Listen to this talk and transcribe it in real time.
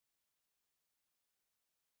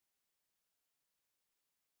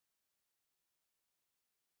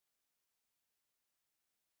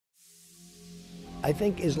I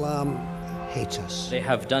think Islam hates us. They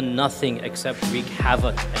have done nothing except wreak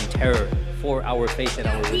havoc and terror for our faith and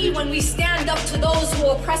our religion. When we stand up to those who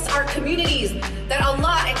oppress our communities, that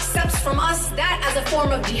Allah accepts from us that as a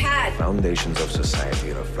form of jihad. Foundations of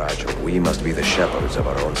society are fragile. We must be the shepherds of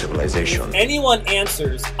our own civilization. Anyone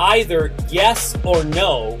answers either yes or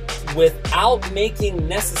no without making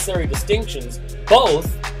necessary distinctions,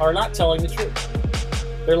 both are not telling the truth.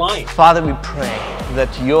 They're lying. Father, we pray that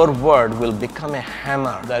your word will become a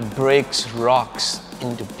hammer that breaks rocks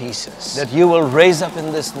into pieces. That you will raise up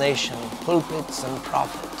in this nation pulpits and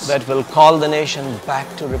prophets that will call the nation back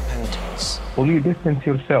to repentance. Will you distance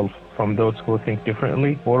yourself from those who think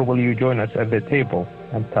differently, or will you join us at the table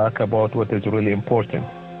and talk about what is really important?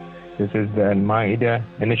 This is the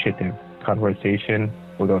Al-Ma'idah initiative, conversation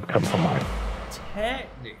without compromise.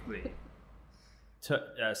 Technically,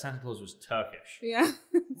 Santa Claus was Turkish. Yeah.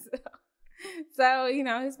 So, you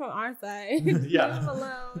know, he's from our side. Yeah. Leave him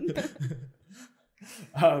alone.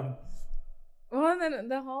 Well, and then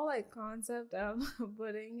the whole like concept of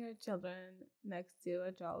putting your children next to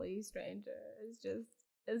a jolly stranger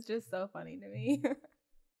is just so funny to me.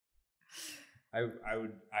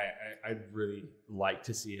 I'd really like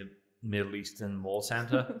to see a Middle Eastern mall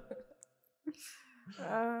Santa.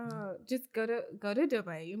 Just go to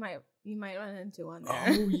Dubai. You might run into one there.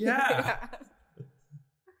 Oh yeah. Yeah.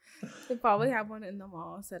 They probably have one in the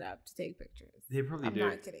mall set up to take pictures. They probably do. I'm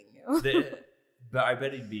not kidding you. But I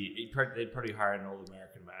bet they'd probably hire an old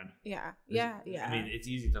American man. Yeah. I mean, it's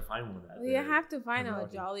easy to find one of that. Well, you have to find a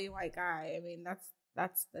jolly white guy. I mean,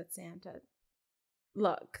 that's the Santa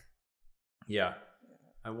look. Yeah.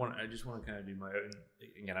 I just want to kind of do my own.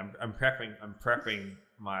 Again, I'm prepping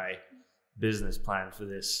my business plan for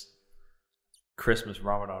this Christmas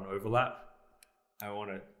Ramadan overlap. I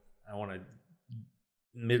want to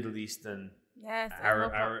Middle Eastern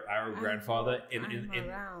our grandfather in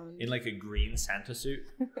like a green Santa suit.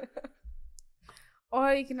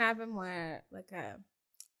 Or you can have him wear like a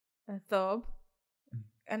thobe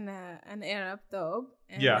and an Arab thobe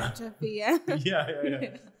and a tafiyah.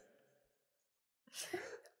 Yeah.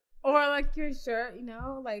 Or like your shirt, you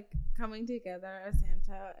know, like coming together as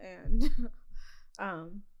Santa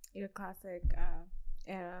and your classic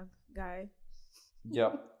Arab guy.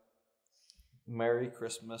 Yep. Merry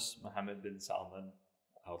Christmas, Mohammed bin Salman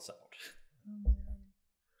Al Saud.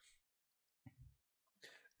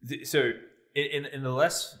 So, in a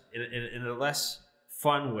less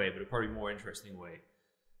fun way, but a probably more interesting way,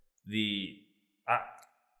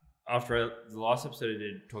 after the last episode I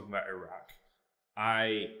did talking about Iraq,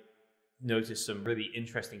 I noticed some really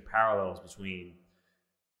interesting parallels between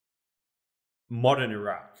modern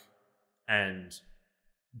Iraq and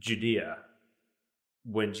Judea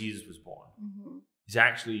when Jesus was born. Mm-hmm. It's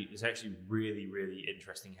actually really, really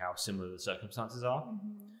interesting how similar the circumstances are.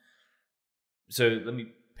 Mm-hmm. So let me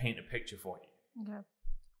paint a picture for you. Okay.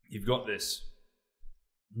 You've got this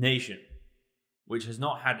nation which has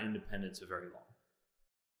not had independence for very long.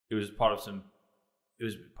 It was part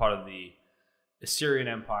of the Assyrian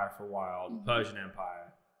Empire for a while, the Persian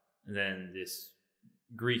Empire, and then this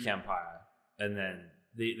Greek Empire, and then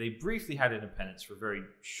they briefly had independence for a very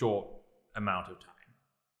short amount of time.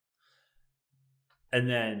 And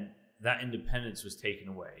then that independence was taken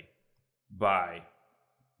away by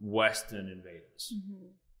Western invaders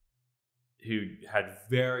who had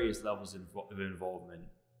various levels of involvement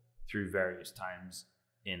through various times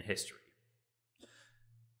in history.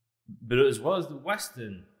 But as well as the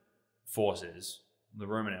Western forces, the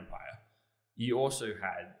Roman Empire, you also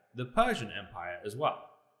had the Persian Empire as well.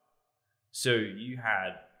 So you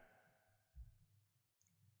had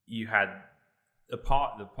the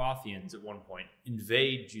Parthians at one point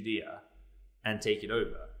invade Judea and take it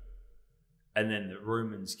over. And then the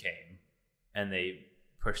Romans came and they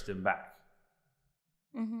pushed them back.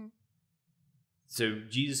 Mm-hmm. So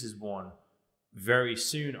Jesus is born very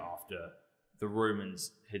soon after the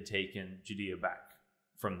Romans had taken Judea back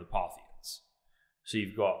from the Parthians. So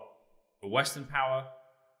you've got a Western power,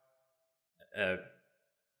 a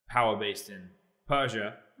power based in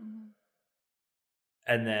Persia,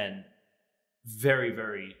 and then very,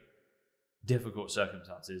 very difficult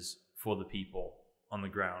circumstances for the people on the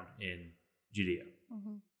ground in Judea.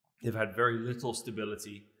 They've had very little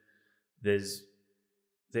stability. They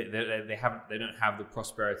don't have the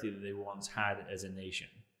prosperity that they once had as a nation,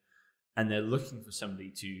 and they're looking for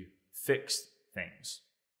somebody to fix things.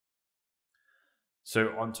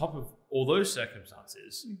 So on top of all those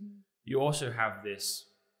circumstances, you also have this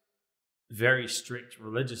very strict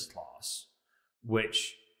religious class,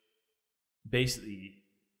 which basically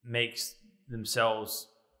makes themselves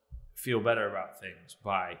feel better about things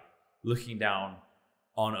by looking down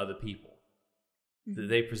on other people. That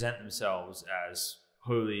they present themselves as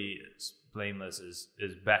holy, as blameless,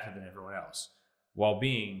 as better than everyone else, while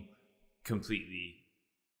being completely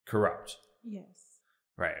corrupt. Yes.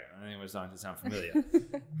 Right. I think it was starting to sound familiar.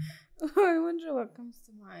 I wonder what comes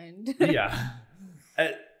to mind. Yeah.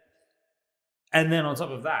 And then on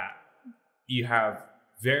top of that, you have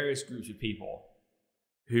various groups of people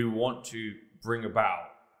who want to bring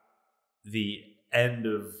about the end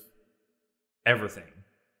of everything.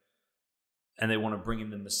 And they want to bring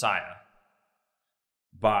in the Messiah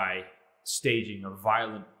by staging a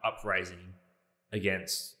violent uprising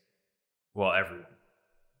against, well, everyone.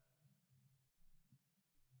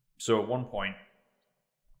 So at one point,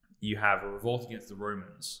 you have a revolt against the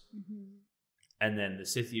Romans, and then the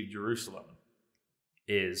city of Jerusalem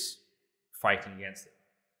is fighting against it.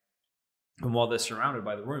 And while they're surrounded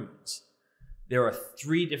by the Romans, there are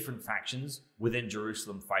 3 different factions within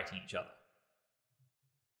Jerusalem fighting each other.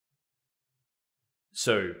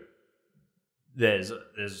 So there's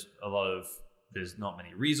not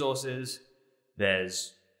many resources,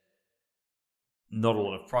 there's not a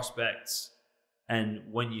lot of prospects, and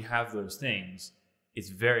when you have those things, it's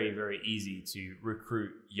very, very easy to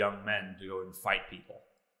recruit young men to go and fight people.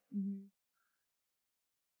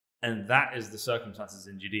 And that is the circumstances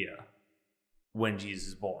in Judea when Jesus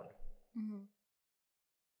is born.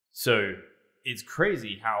 So it's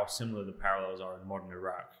crazy how similar the parallels are in modern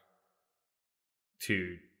Iraq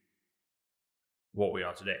to what we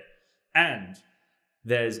are today. And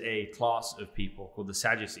there's a class of people called the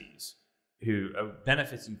Sadducees who are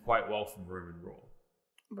benefiting quite well from Roman rule.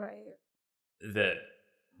 Right. The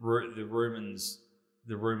Romans'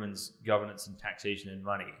 governance and taxation and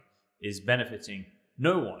money is benefiting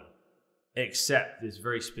no one except this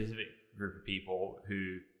very specific group of people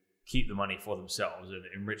who keep the money for themselves and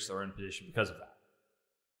enrich their own position because of that.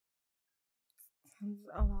 Sounds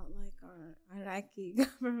a lot like our Iraqi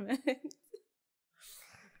government.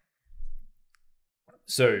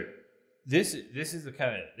 So this is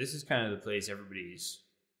kind of the place everybody's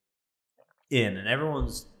in, and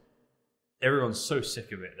everyone's so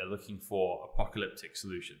sick of it. They're looking for apocalyptic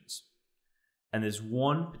solutions, and there's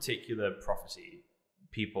one particular prophecy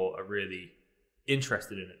people are really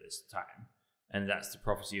interested in at this time, and that's the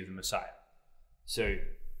prophecy of the Messiah. So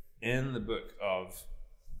in the book of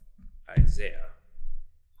Isaiah.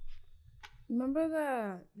 Remember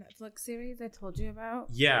the Netflix series I told you about?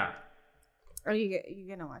 Yeah. Are you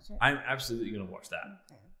gonna watch it? I'm absolutely gonna watch that.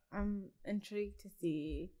 Okay. I'm intrigued to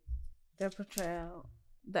see their portrayal,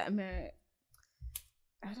 I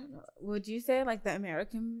don't know. Would you say like the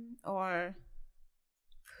American or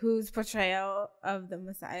whose portrayal of the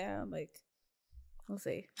Messiah? Like, we'll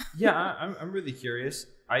see. Yeah, I'm really curious.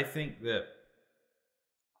 I think that.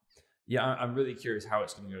 Yeah, I'm really curious how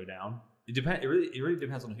it's going to go down. It really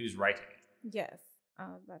depends on who's writing it. Yes,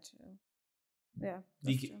 that's true. Yeah,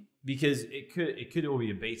 that's true. Because it could all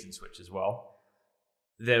be a bait and switch as well.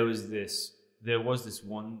 There was this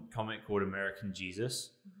one comic called American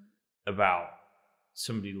Jesus about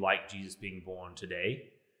somebody like Jesus being born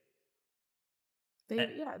today.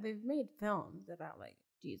 They've made films about like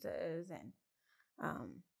Jesus and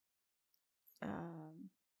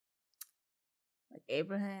like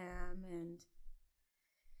Abraham, and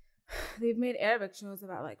they've made Arabic shows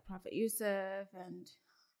about like Prophet Yusuf, and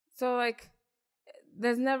so like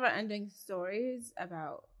there's never ending stories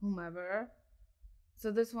about whomever.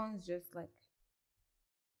 So this one's just like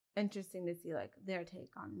interesting to see like their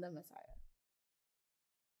take on the Messiah.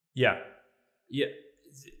 Yeah.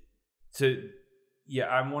 So yeah,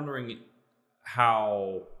 I'm wondering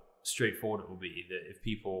how straightforward it will be that if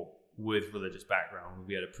people with religious background will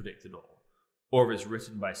be able to predict it all, or if it's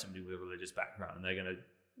written by somebody with a religious background and they're gonna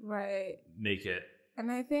make it.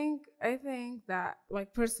 And I think that,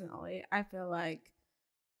 like, personally, I feel like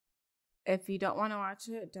if you don't want to watch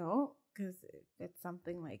it, don't, because it's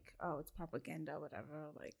something like, oh, it's propaganda,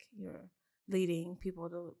 whatever. Like, you're leading people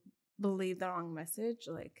to believe the wrong message.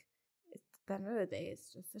 Like, at the end of the day,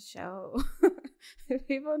 it's just a show.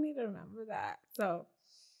 People need to remember that. So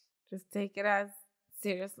just take it as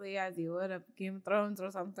seriously as you would a Game of Thrones or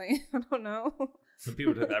something. I don't know. Some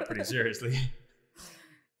people take that pretty seriously.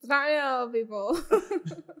 It's not real, people.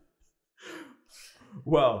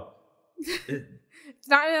 Well, it's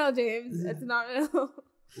not real, James. It's not real.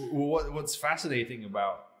 What's fascinating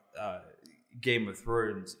about Game of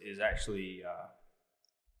Thrones is actually,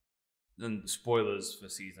 and spoilers for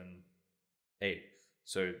season 8,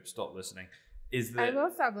 so stop listening. Is that I will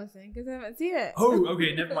stop listening because I haven't seen it. Oh,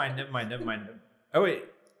 okay. Never mind. Oh wait.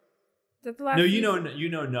 That's the last. No, you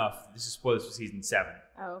know enough. This is spoilers for season 7.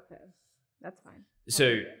 Oh, okay. That's fine.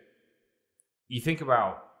 So, you think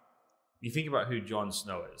about who Jon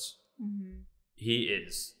Snow is. Mm-hmm. He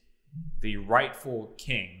is the rightful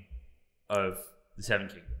king of the Seven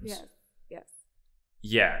Kingdoms. Yes. Yes.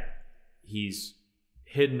 Yet he's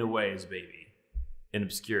hidden away as a baby in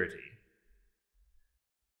obscurity.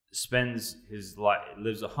 Spends his life,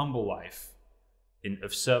 lives a humble life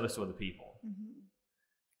of service to other people,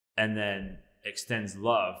 and then extends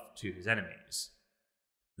love to his enemies.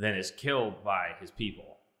 Then is killed by his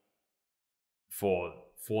people for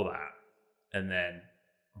that, and then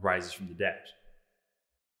rises from the dead.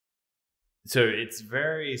 So it's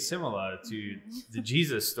very similar to the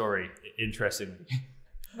Jesus story, interestingly.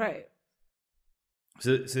 Right.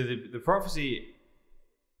 So the prophecy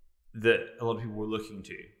that a lot of people were looking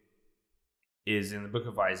to is in the book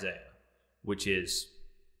of Isaiah, which is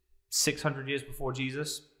 600 years before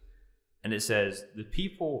Jesus. And it says, "The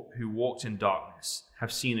people who walked in darkness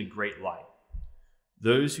have seen a great light.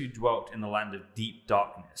 Those who dwelt in the land of deep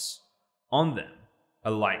darkness, on them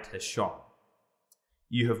a light has shone.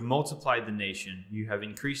 You have multiplied the nation, you have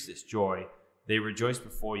increased its joy. They rejoice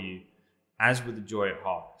before you, as with the joy at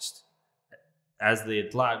harvest, as they are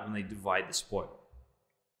glad when they divide the spoil.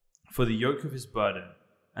 For the yoke of his burden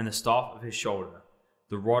and the staff of his shoulder,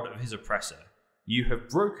 the rod of his oppressor, you have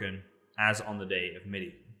broken as on the day of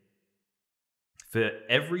Midian. For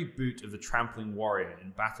every boot of the trampling warrior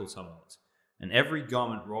in battle tumult, and every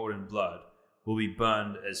garment rolled in blood will be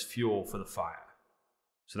burned as fuel for the fire."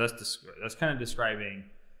 So that's kind of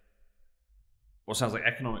describing what sounds like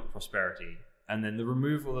economic prosperity, and then the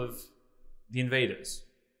removal of the invaders.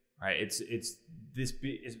 Right? It's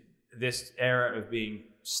this era of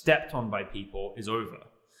being stepped on by people is over,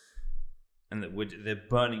 and that they're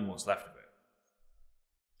burning what's left of it.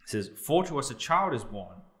 It says, "For to us a child is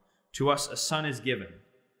born, to us a son is given,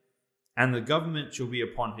 and the government shall be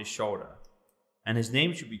upon his shoulder, and his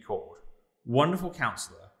name shall be called Wonderful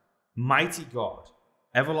Counselor, Mighty God,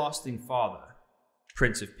 Everlasting Father,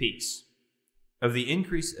 Prince of Peace. Of the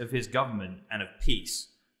increase of his government and of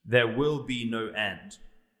peace there will be no end,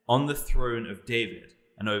 on the throne of David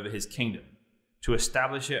and over his kingdom, to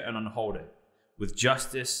establish it and uphold it with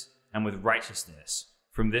justice and with righteousness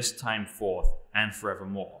from this time forth and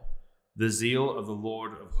forevermore. The zeal of the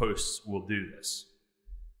Lord of hosts will do this."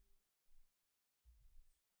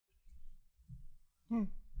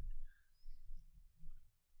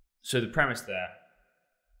 So the premise there,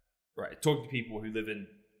 right, talking to people who live in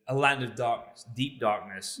a land of darkness, deep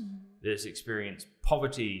darkness, that has experienced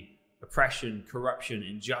poverty, oppression, corruption,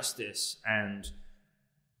 injustice, and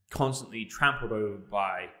constantly trampled over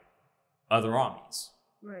by other armies.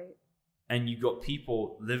 Right. And you've got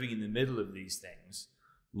people living in the middle of these things,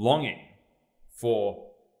 longing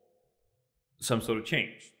for some sort of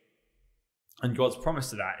change. And God's promise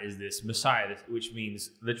to that is this Messiah, which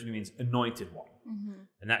literally means anointed one.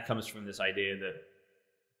 And that comes from this idea that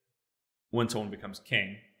when someone becomes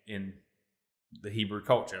king in the Hebrew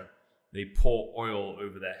culture, they pour oil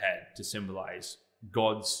over their head to symbolize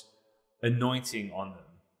God's anointing on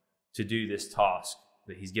them to do this task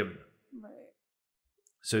that he's given them. Right.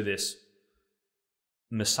 So this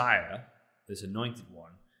Messiah, this anointed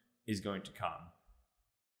one, is going to come,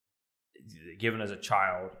 given as a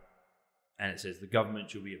child, and it says the government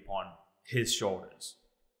shall be upon his shoulders.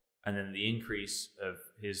 And then the increase of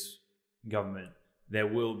his government, there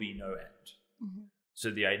will be no end.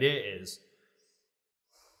 So the idea is,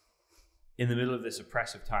 in the middle of this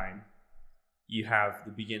oppressive time, you have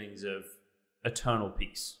the beginnings of eternal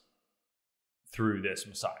peace through this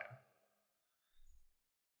Messiah.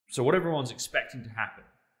 So what everyone's expecting to happen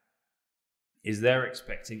is they're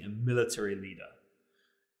expecting a military leader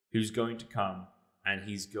who's going to come and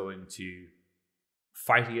he's going to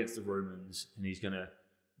fight against the Romans, and he's going to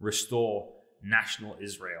restore national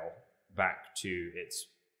Israel back to its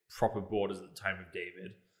proper borders at the time of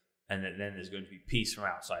David, and then there's going to be peace from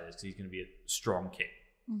outsiders because he's going to be a strong king.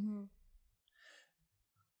 And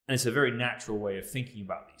it's a very natural way of thinking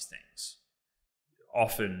about these things.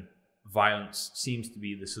 Often violence seems to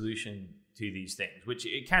be the solution to these things, which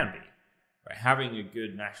it can be. Right? Having a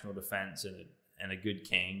good national defense and a good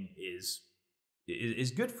king is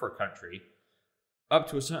good for a country up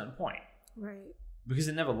to a certain point. Right. Because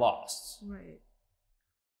it never lasts. Right.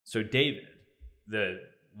 So David, the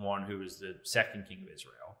one who was the second king of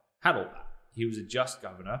Israel, had all that. He was a just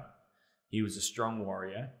governor, he was a strong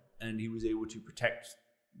warrior, and he was able to protect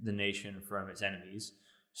the nation from its enemies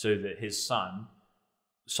so that his son,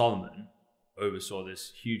 Solomon, oversaw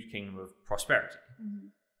this huge kingdom of prosperity.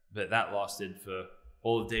 But that lasted for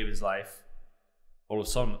all of David's life, all of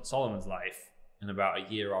Solomon's life, and about a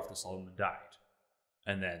year after Solomon died.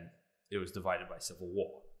 And then it was divided by civil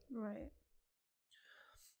war. Right.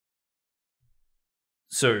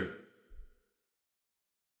 So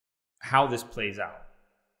how this plays out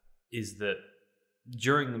is that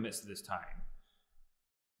during the midst of this time,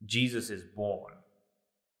 Jesus is born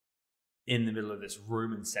in the middle of this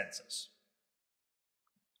Roman census.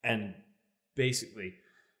 And basically,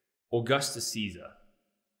 Augustus Caesar,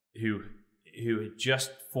 who had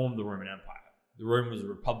just formed the Roman Empire, the Rome was a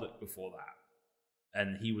republic before that,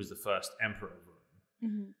 and he was the first emperor of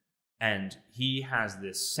Rome. Mm-hmm. And he has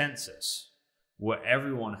this census where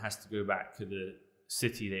everyone has to go back to the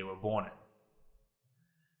city they were born in.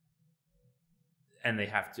 And they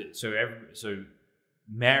have to, so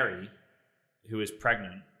Mary, who is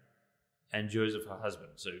pregnant, and Joseph, her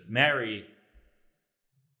husband. So Mary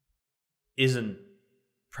isn't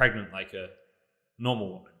pregnant like a normal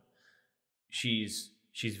woman. She's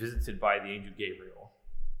visited by the angel Gabriel,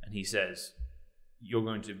 and he says, "You're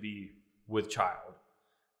going to be with child.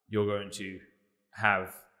 You're going to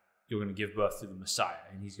give birth to the Messiah,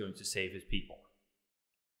 and he's going to save his people."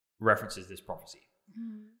 References this prophecy.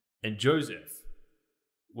 Mm-hmm. And Joseph,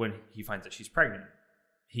 when he finds that she's pregnant,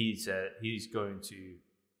 he said he's going to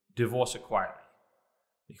divorce her quietly.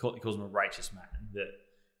 He calls him a righteous man, that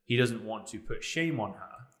he doesn't want to put shame on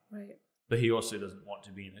her, right? But he also doesn't want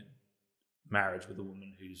to be in a marriage with a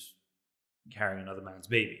woman who's carrying another man's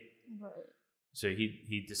baby. Right. So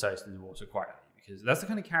he decides to divorce her quietly, because that's the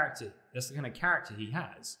kind of character he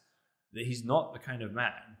has. That he's not the kind of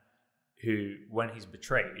man who, when he's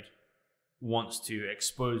betrayed, wants to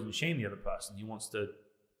expose and shame the other person. He wants to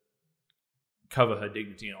cover her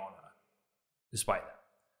dignity and honor, despite that.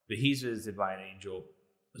 But he's visited by an angel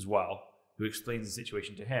as well, who explains the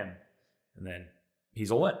situation to him, and then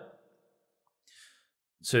he's all in.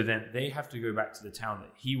 So then they have to go back to the town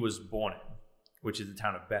that he was born in, which is the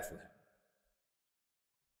town of Bethlehem.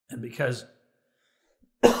 And because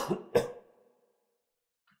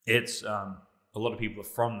it's a lot of people are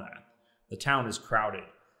from there, the town is crowded,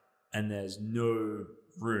 and there's no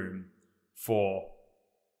room for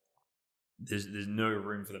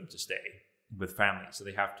them to stay with families, so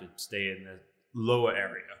they have to stay in the lower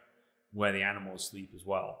area where the animals sleep as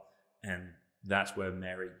well, and that's where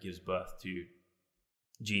Mary gives birth to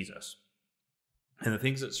Jesus. And the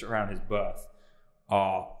things that surround his birth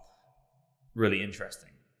are really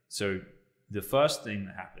interesting. So the first thing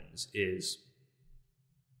that happens is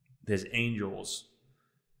there's angels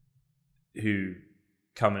who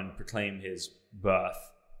come and proclaim his birth,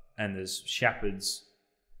 and there's shepherds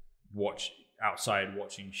outside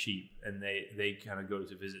watching sheep, and they kind of go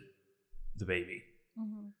to visit the baby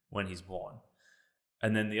when he's born.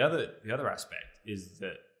 And then the other aspect is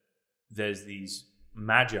that there's these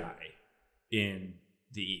magi in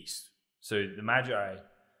the east. So the magi, have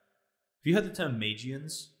you heard the term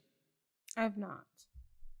Magians? I've not.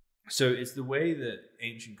 So it's the way that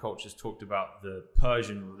ancient cultures talked about the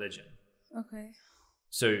Persian religion. Okay.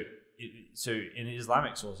 So in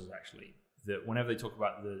Islamic sources, actually, that whenever they talk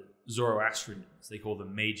about the Zoroastrians, they call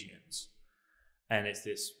them Magians. And it's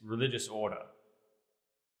this religious order.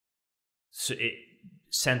 So it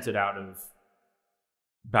centered out of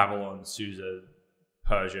Babylon, Susa,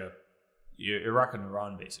 Persia, Iraq and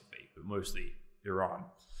Iran, basically, but mostly Iran.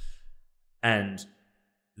 And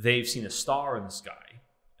they've seen a star in the sky,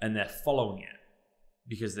 and they're following it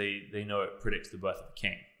because they know it predicts the birth of the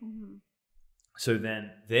king. Mm-hmm. So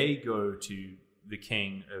then they go to the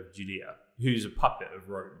king of Judea, who's a puppet of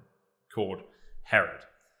Rome, called Herod.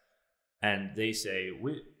 And they say,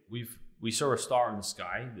 we saw a star in the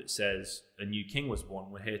sky that says a new king was born.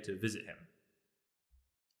 We're here to visit him.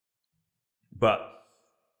 But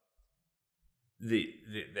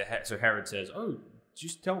so Herod says, "Oh,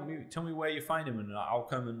 just tell me where you find him, and I'll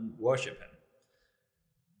come and worship him."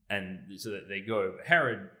 And so that they go. But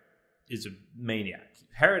Herod is a maniac.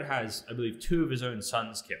 Herod has, I believe, 2 of his own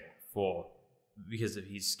sons killed because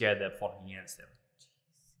he's scared they're plotting against him.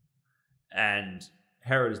 And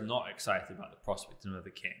Herod is not excited about the prospect of another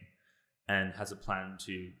king, and has a plan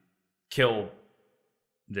to kill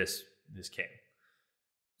this king.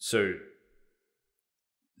 So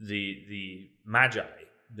the Magi,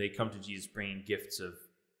 they come to Jesus bringing gifts of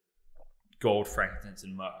gold, frankincense,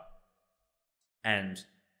 and myrrh, and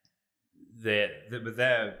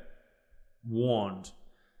they're warned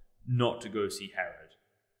not to go see Herod.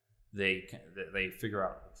 They figure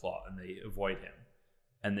out the plot and they avoid him.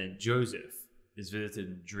 And then Joseph is visited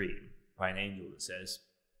in a dream by an angel that says,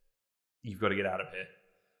 "You've got to get out of here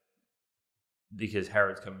because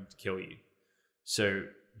Herod's coming to kill you." So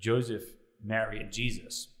Joseph, Mary, and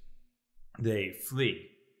Jesus, they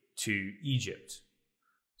flee to Egypt.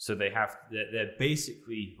 So they're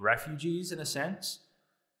basically refugees in a sense,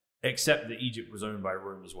 except that Egypt was owned by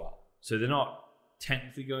Rome as well. So they're not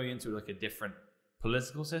technically going into like a different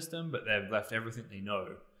political system, but they've left everything they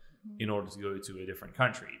know in order to go to a different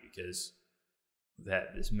country because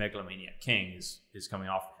that this megalomaniac king is coming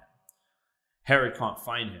after him. Herod can't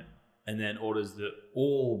find him, and then orders that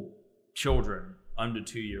all children under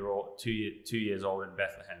 2 years old in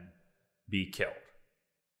Bethlehem be killed.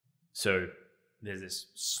 So there's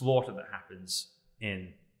this slaughter that happens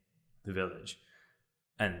in the village,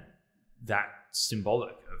 and that's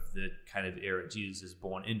symbolic of the kind of era Jesus is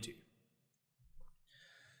born into.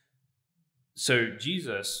 So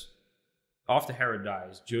Jesus, after Herod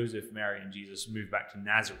dies, Joseph, Mary, and Jesus move back to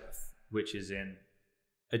Nazareth, which is in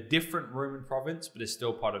a different Roman province, but is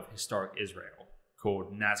still part of historic Israel,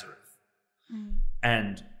 called Nazareth.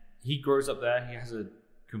 And he grows up there. He has a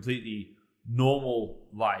completely normal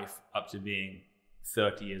life up to being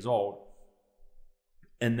 30 years old.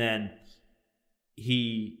 And then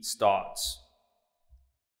he's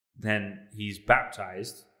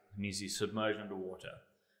baptized, means he's submerged underwater.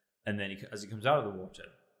 And then as he comes out of the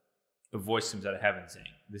water, a voice comes out of heaven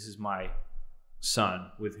saying, "This is my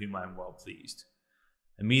son with whom I am well pleased."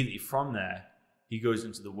 Immediately from there, he goes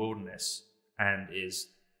into the wilderness and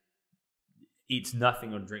eats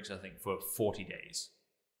nothing or drinks nothing for 40 days.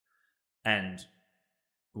 And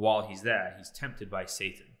while he's there, he's tempted by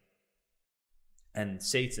Satan. And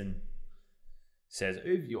Satan says,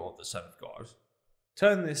 "If you're the Son of God,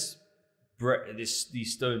 turn these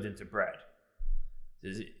stones into bread."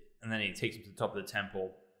 And then he takes him to the top of the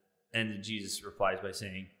temple, and Jesus replies by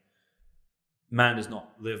saying, "Man does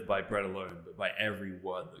not live by bread alone, but by every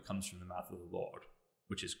word that comes from the mouth of the Lord,"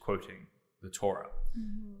 which is quoting the Torah.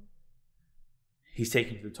 He's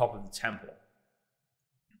taken to the top of the temple,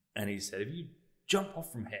 and he said, "If you jump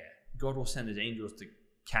off from here, God will send his angels to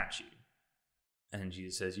catch you." And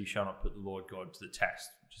Jesus says, "You shall not put the Lord God to the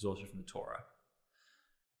test," which is also from the Torah.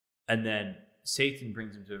 And then Satan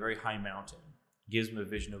brings him to a very high mountain, gives him a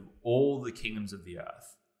vision of all the kingdoms of the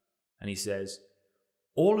earth. And he says,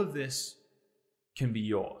 "All of this can be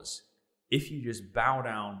yours if you just bow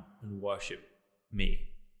down and worship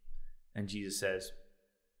me." And Jesus says,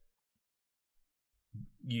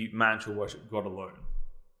 "Man shall worship God alone."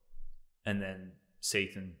 And then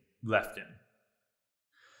Satan left him.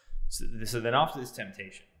 So then after this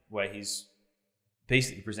temptation, where he's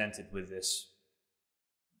basically presented with this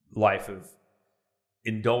life of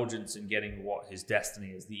indulgence in getting what his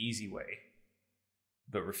destiny is, the easy way,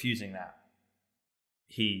 but refusing that,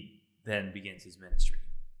 he then begins his ministry.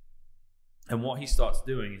 And what he starts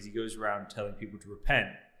doing is he goes around telling people to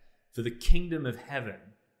repent, for the kingdom of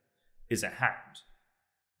heaven is at hand.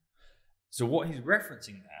 So what he's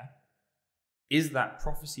referencing there is that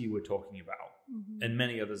prophecy we're talking about, and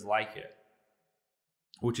many others like it,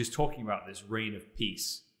 which is talking about this reign of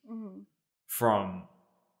peace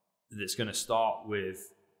that's going to start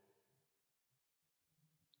with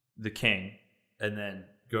the king and then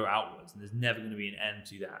go outwards, and there's never going to be an end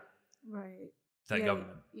to that. Right. That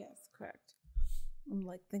government. Yes, correct. I'm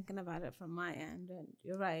like thinking about it from my end, and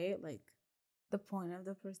you're right. Like the point of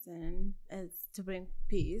the person is to bring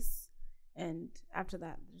peace, and after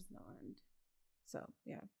that, there's no end. So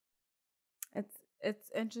yeah,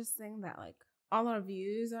 it's interesting that like all our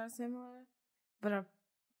views are similar, but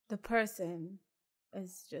the person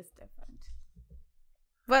is just different.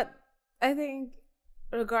 But I think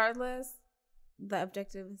regardless, the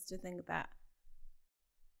objective is to think that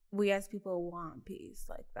we as people want peace.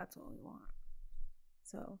 Like that's what we want.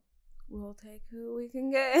 So we'll take who we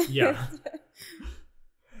can get. Yeah.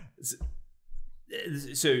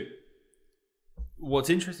 So what's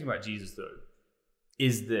interesting about Jesus, though,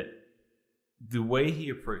 is that the way he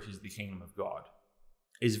approaches the kingdom of God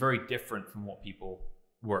is very different from what people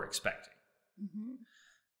were expecting.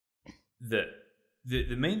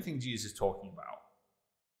 The main thing Jesus is talking about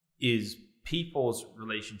is people's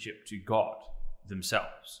relationship to God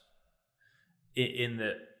themselves. In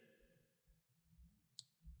that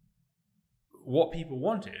what people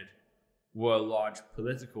wanted were large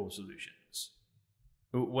political solutions,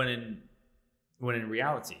 when in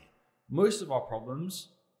reality, most of our problems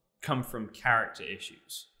come from character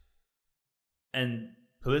issues. And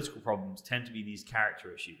political problems tend to be these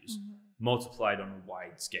character issues multiplied on a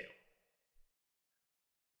wide scale.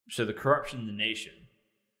 So the corruption in the nation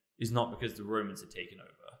is not because the Romans had taken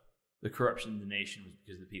over. The corruption in the nation was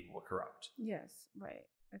because the people were corrupt. Yes, right.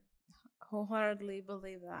 I wholeheartedly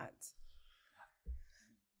believe that.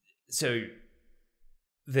 So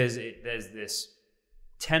there's this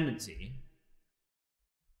tendency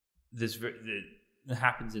that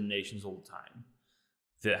happens in nations all the time,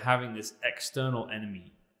 that having this external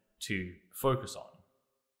enemy to focus on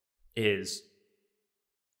is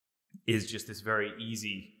is just this very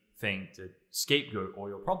easy thing to scapegoat all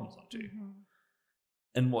your problems onto.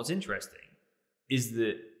 And what's interesting is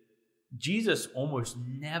that Jesus almost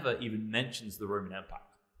never even mentions the Roman Empire.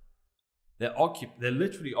 They're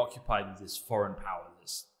literally occupied with this foreign power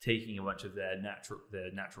that's taking a bunch of their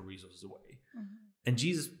natural resources away. And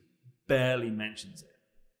Jesus barely mentions it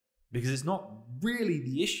because it's not really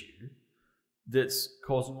the issue that's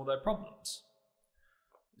causing all their problems.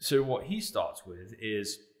 So what he starts with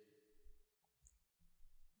is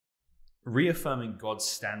reaffirming God's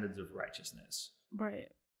standards of righteousness. Right.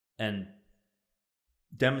 And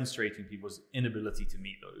demonstrating people's inability to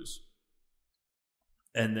meet those.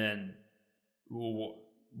 And then,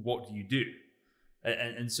 what do you do?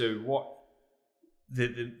 And so what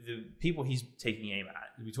the people he's taking aim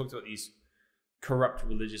at, we talked about these corrupt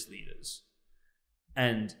religious leaders.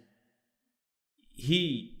 And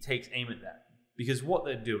he takes aim at that because what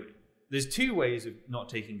they're doing, there's two ways of not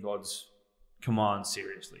taking God's commands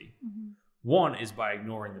seriously. One is by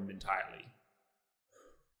ignoring them entirely.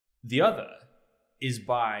 The other is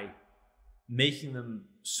by making them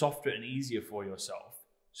softer and easier for yourself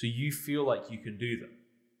so you feel like you can do them.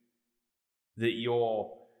 That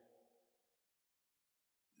you're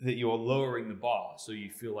lowering the bar so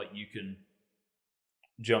you feel like you can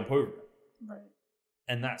jump over it. Right.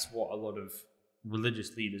 And that's what a lot of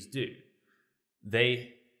religious leaders do.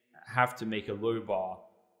 They have to make a lower bar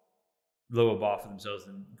for themselves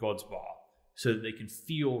than God's bar so that they can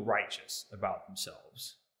feel righteous about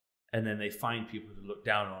themselves. And then they find people to look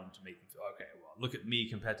down on to make them feel, okay, well, look at me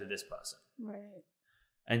compared to this person. Right.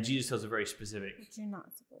 And Jesus has a very specific... Which you're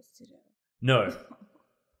not supposed to do. No.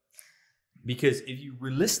 Because if you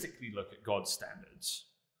realistically look at God's standards,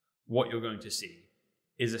 what you're going to see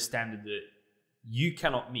is a standard that you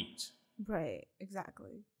cannot meet. Right,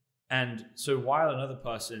 exactly. And so while another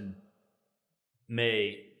person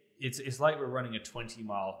may... It's like we're running a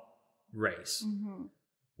 20-mile race.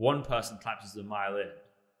 One person collapses a mile in.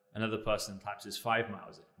 Another person collapses 5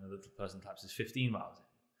 miles in. Another person collapses 15 miles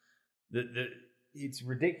in. It's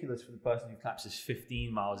ridiculous for the person who collapses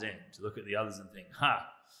 15 miles in to look at the others and think,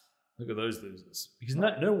 look at those losers. Because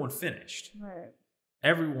no one finished. Right.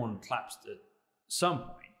 Everyone collapsed at some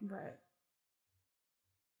point. Right.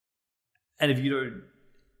 And if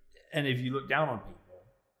you look down on people,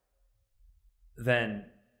 then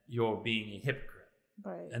you're being a hypocrite.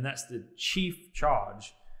 Right. And that's the chief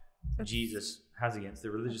charge Jesus has against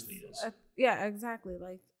the religious leaders. Yeah, exactly.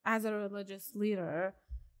 Like, as a religious leader,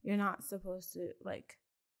 you're not supposed to, like,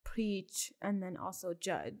 preach and then also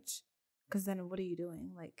judge. Because then what are you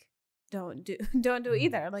doing? Like, don't do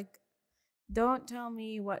either. Like, don't tell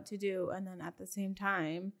me what to do and then at the same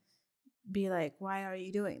time be like, why are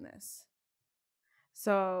you doing this?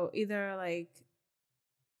 So either, like,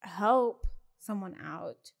 help someone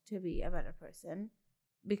out to be a better person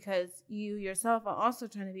because you yourself are also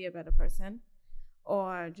trying to be a better person,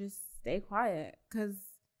 or just stay quiet. Because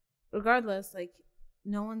regardless, like,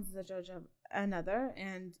 no one's the judge of another,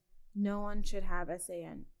 and no one should have a say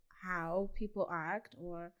in how people act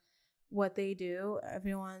or what they do.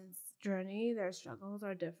 Everyone's journey, their struggles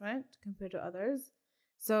are different compared to others.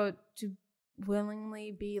 So to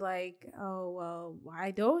willingly be like, oh, well,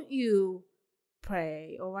 why don't you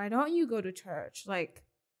pray? Or why don't you go to church? Like,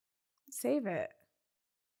 save it.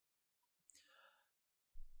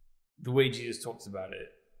 The way Jesus talks about it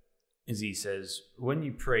is he says, when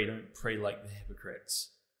you pray, don't pray like the hypocrites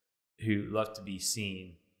who love to be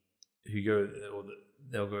seen,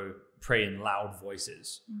 they'll go pray in loud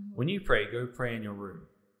voices. When you pray, go pray in your room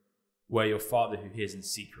where your Father who hears in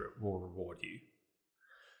secret will reward you.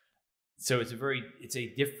 So it's a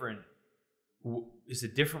different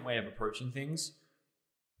way of approaching things,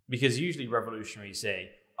 because usually revolutionaries say,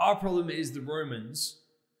 our problem is the Romans,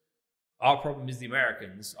 our problem is the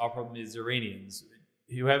Americans, our problem is the Iranians,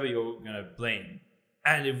 whoever you're going to blame.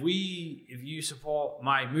 And if you support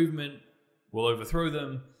my movement, we'll overthrow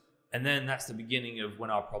them. And then that's the beginning of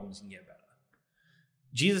when our problems can get better.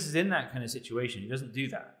 Jesus is in that kind of situation. He doesn't do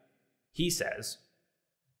that. He says,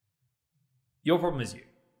 your problem is you.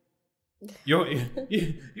 You're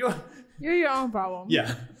your own problem.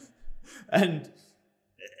 Yeah. And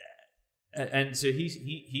so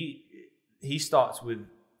he starts with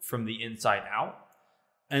from the inside out.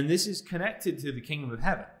 And this is connected to the kingdom of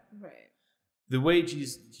heaven. Right. The way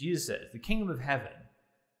Jesus says, the kingdom of heaven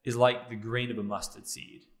is like the grain of a mustard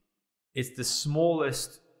seed. It's the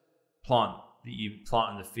smallest plant that you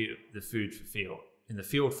plant in the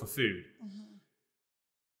field for food.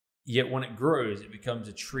 Yet when it grows, it becomes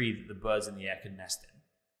a tree that the birds in the air can nest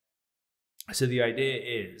in. So the idea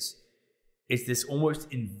is, it's this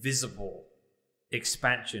almost invisible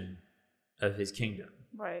expansion of his kingdom,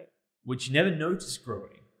 Right. which you never notice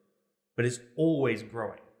growing, but it's always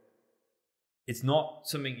growing. It's not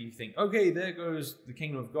something you think, okay, there goes the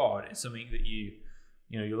kingdom of God. It's something that you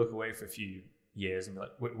look away for a few years and be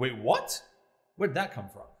like, wait, what? Where'd that come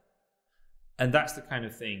from? And that's the kind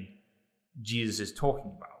of thing Jesus is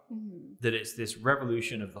talking about. Mm-hmm. That it's this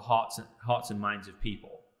revolution of the hearts and minds of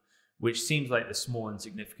people, which seems like the small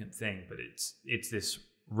insignificant thing, but it's this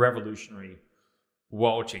revolutionary,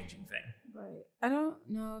 world-changing thing. Right. I don't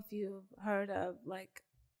know if you've heard of like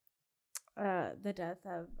the death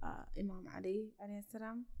of Imam Ali alayhi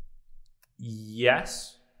salam.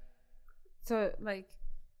 Yes. So like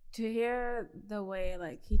to hear the way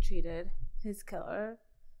like he treated his killer,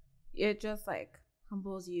 it just like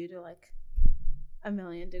humbles you to like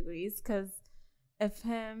 1,000,000 degrees. Because if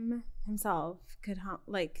himself could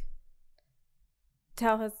like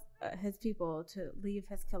tell his people to leave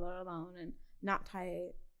his killer alone and not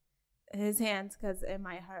tie his hands because it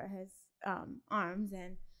might hurt his arms,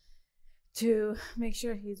 and to make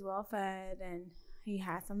sure he's well fed and he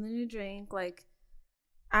has something to drink, like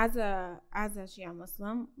as a Shia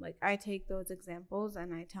Muslim, like I take those examples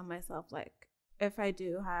and I tell myself, like, if I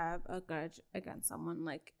do have a grudge against someone,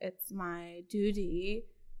 like it's my duty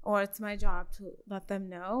or it's my job to let them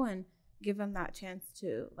know and give them that chance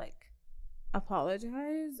to like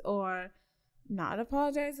apologize or not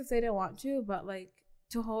apologize if they don't want to, but like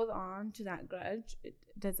to hold on to that grudge, it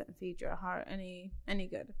doesn't feed your heart any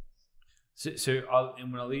good. So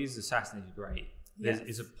when Ali is assassinated, right,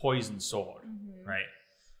 there's a poisoned sword, Mm-hmm.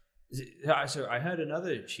 right? So I heard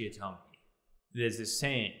another Shia tell me, there's this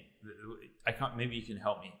saying, maybe you can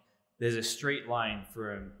help me. There's a straight line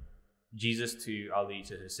from Jesus to Ali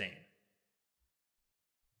to Hussein.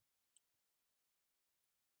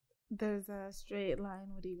 There's a straight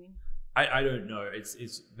line. What do you mean? I don't know.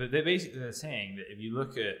 But they're saying that if you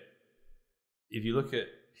look at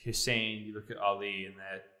Hussein, you look at Ali and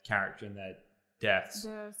their character and their deaths.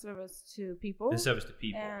 Their service to people. Their service to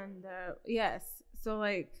people. And yes, so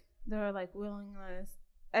like their like willingness.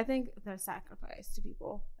 I think their sacrifice to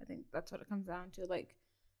people. I think that's what it comes down to. Like,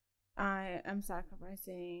 I am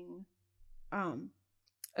sacrificing,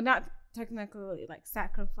 not technically like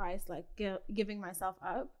sacrifice, like giving myself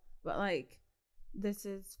up, but like this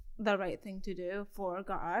is the right thing to do for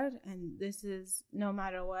God, and this is no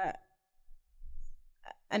matter what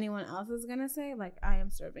anyone else is gonna say. Like, I am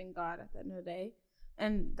serving God at the end of the day,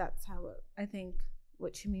 and that's how I think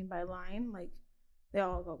what you mean by line. Like, they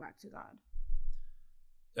all go back to God.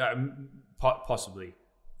 Possibly.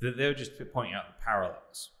 They're just pointing out the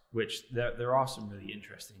parallels, which there are some really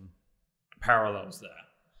interesting parallels there,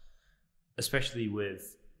 especially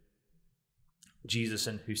with Jesus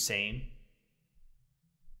and Hussein,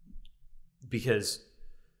 because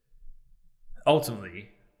ultimately,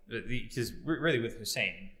 because really with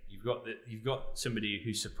Hussein, you've got somebody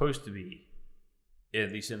who's supposed to be,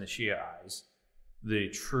 at least in the Shia eyes, the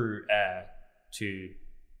true heir to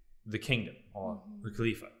the kingdom or the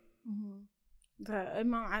Khalifa. Mm-hmm. The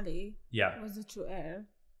Imam Ali was the true heir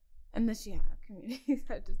in the Shia community.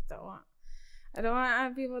 I don't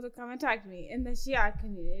want people to come and talk to me. In the Shia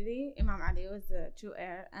community, Imam Ali was the true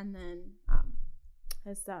heir, and then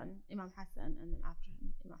his son, Imam Hassan, and then after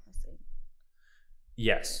him, Imam Hussein.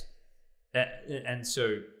 Yes. And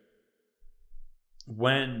so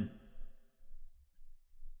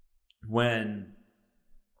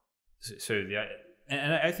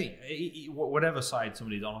and I think whatever side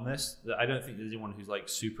somebody's on this, I don't think there's anyone who's like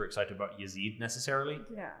super excited about Yazid necessarily.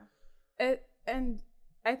 Yeah. And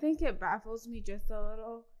I think it baffles me just a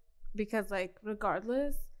little because, like,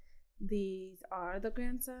 regardless, these are the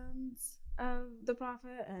grandsons of the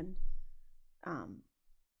Prophet, and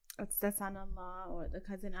it's the son-in-law or the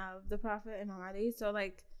cousin of the Prophet, Imam Ali. So,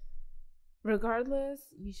 like,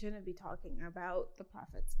 regardless, you shouldn't be talking about the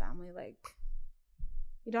Prophet's family. Like,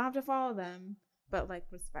 you don't have to follow them, but like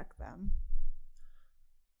respect them.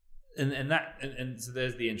 And so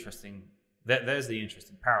there's the interesting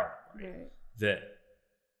parallel, right?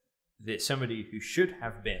 That somebody who should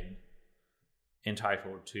have been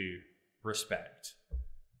entitled to respect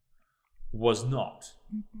was not.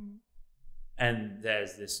 Mm-hmm. And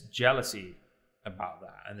there's this jealousy about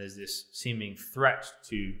that, and there's this seeming threat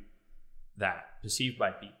to that perceived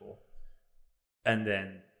by people, and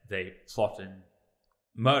then they plot and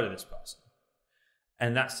murder this person.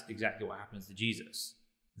 And that's exactly what happens to Jesus,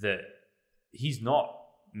 that he's not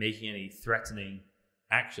making any threatening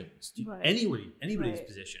actions to anybody's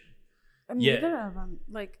position. And neither of them,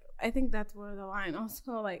 like, I think that's where the line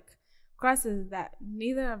also like crosses, that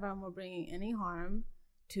neither of them were bringing any harm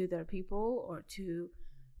to their people or to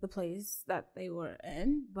the place that they were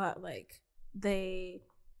in, but like to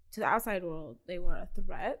the outside world, they were a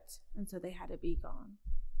threat, and so they had to be gone.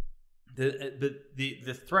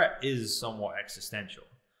 The threat is somewhat existential,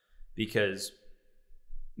 because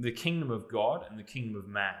the kingdom of God and the kingdom of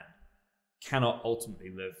man cannot ultimately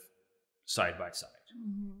live side by side.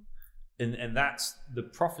 Mm-hmm. And that's the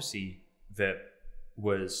prophecy that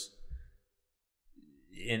was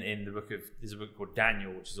in the book of, there's a book called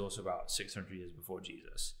Daniel, which is also about 600 years before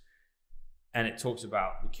Jesus. And it talks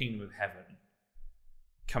about the kingdom of heaven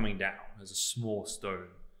coming down as a small stone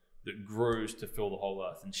that grows to fill the whole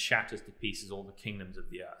earth and shatters to pieces all the kingdoms of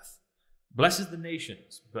the earth. Blesses the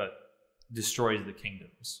nations, but destroys the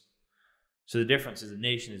kingdoms. So the difference is a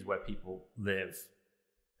nation is where people live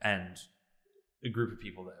and a group of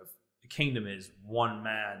people live. A kingdom is one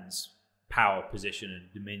man's power, position,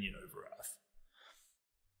 and dominion over earth.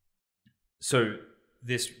 So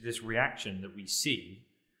this reaction that we see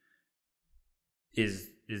is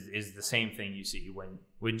the same thing you see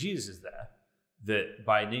when Jesus is there, that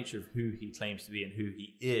by nature of who he claims to be and who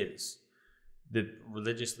he is, the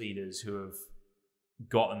religious leaders who have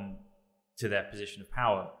gotten to their position of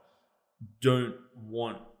power don't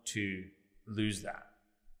want to lose that.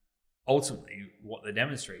 Ultimately, what they're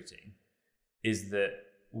demonstrating is that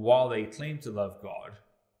while they claim to love God,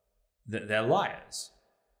 that they're liars.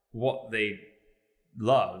 What they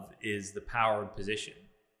love is the power and position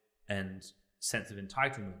and sense of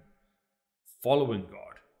entitlement. Following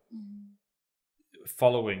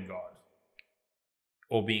God,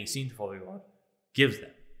 or being seen to follow God, gives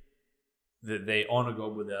them. That they honor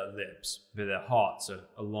God with their lips, but their hearts are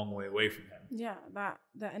a long way away from him. Yeah, that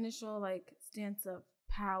initial stance of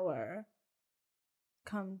power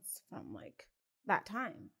comes from that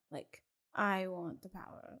time. I want the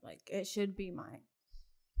power. It should be mine.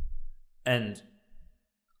 And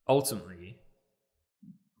ultimately,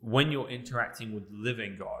 when you're interacting with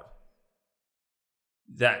living God,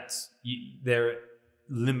 there are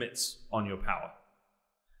limits on your power.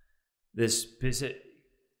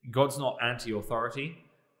 God's not anti-authority,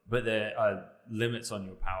 but there are limits on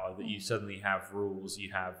your power, that you suddenly have rules,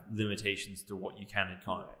 you have limitations to what you can and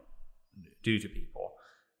can't do to people.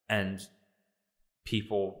 And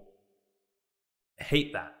people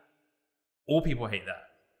hate that. All people hate that.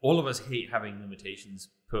 All of us hate having limitations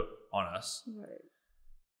put on us. Right.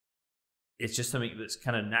 It's just something that's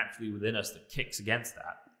kind of naturally within us that kicks against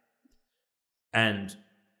that. And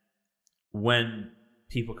when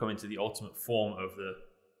people come into the ultimate form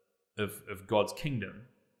of God's kingdom,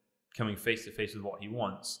 coming face to face with what he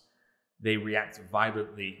wants, they react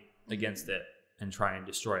violently against it and try and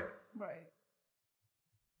destroy it. Right.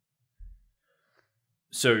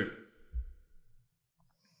 So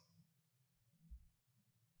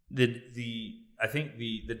I think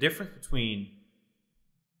the difference between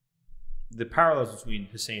the parallels between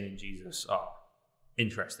Hussein and Jesus are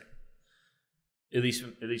interesting, at least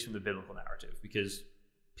from the biblical narrative, because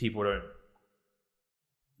people don't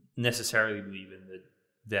necessarily believe in the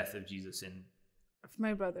death of Jesus. If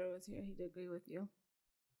my brother was here, he'd agree with you.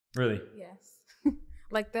 Really? Yes.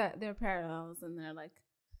 Their parallels and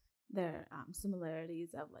their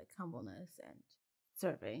similarities of humbleness and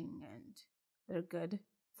serving, and they're good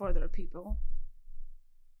for their people.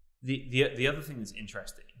 The other thing that's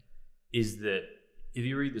interesting is that if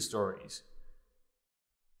you read the stories,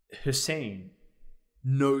 Hussein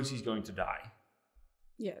knows he's going to die.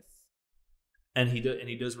 Yes. And he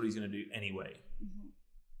does what he's going to do anyway. Mm-hmm.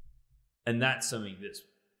 And that's something that's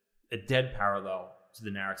a dead parallel to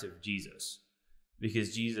the narrative of Jesus,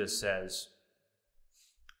 because Jesus says,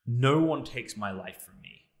 "No one takes my life from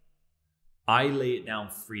me. I lay it down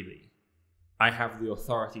freely. I have the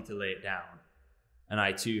authority to lay it down, and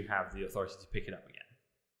I too have the authority to pick it up again."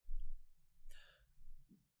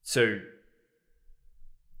 So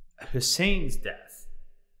Hussein's death,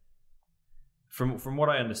 from what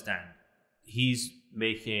I understand, he's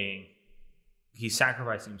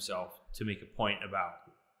sacrificing himself to make a point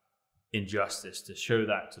about injustice, to show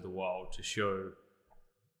that to the world, to show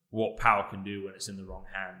what power can do when it's in the wrong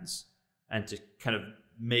hands, and to kind of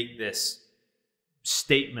make this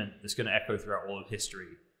statement that's going to echo throughout all of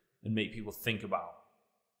history and make people think about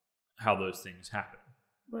how those things happen.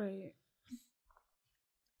 Right.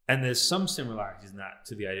 And there's some similarities in that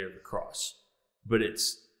to the idea of the cross, but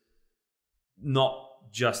it's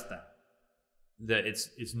not just that. That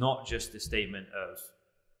it's not just a statement of,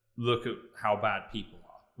 look at how bad people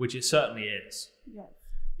are, which it certainly is. Yes.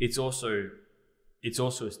 It's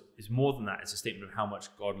more than that. It's a statement of how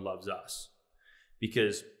much God loves us,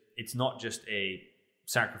 because it's not just a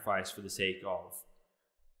sacrifice for the sake of,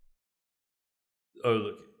 oh,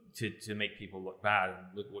 look, to make people look bad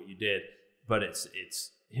and look what you did, but it's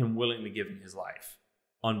him willingly giving his life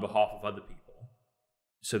on behalf of other people,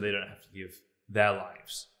 so they don't have to give their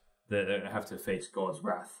lives. They don't have to face God's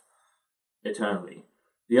wrath eternally.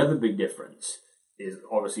 The other big difference is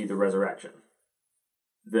obviously the resurrection.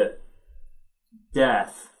 That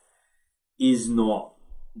death is not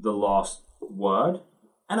the last word,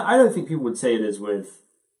 and I don't think people would say it is with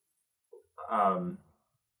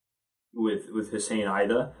Hussein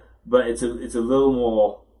either. But it's a little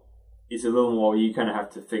more. It's a little more. You kind of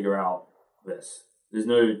have to figure out this. There's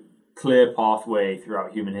no clear pathway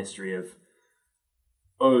throughout human history of,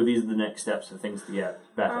 oh, these are the next steps for things to get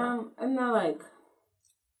better. And the like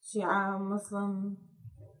Shia Muslim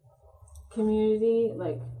community,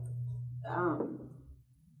 like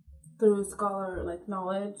through scholar like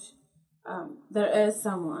knowledge, there is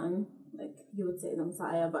someone, like you would say the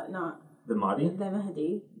Messiah, but not The Mahdi? The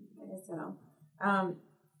Mahdi, I guess so.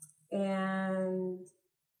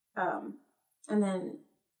 And then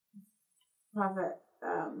Prophet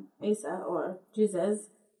Isa or Jesus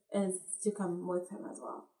is to come with him as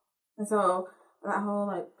well. And so that whole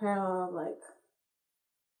like parallel of like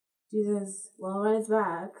Jesus will rise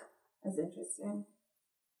back is interesting.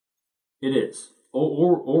 It is.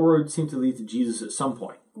 All roads seem to lead to Jesus at some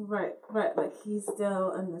point. Right. Like he's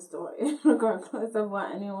still in the story, regardless of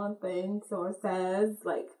what anyone thinks or says.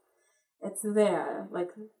 Like it's there.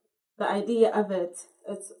 Like the idea of it's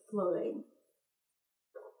floating.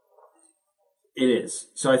 It is.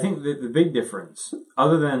 So I think that the big difference,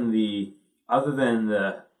 other than the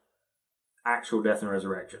actual death and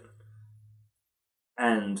resurrection,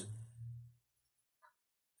 and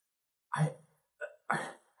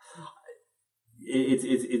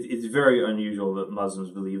it's very unusual that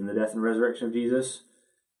Muslims believe in the death and resurrection of Jesus.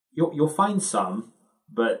 You'll find some,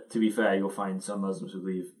 but to be fair, you'll find some Muslims who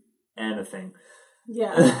believe anything.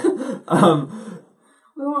 Yeah.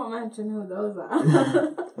 We won't mention who those are.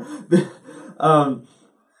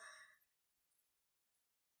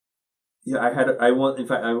 Yeah, I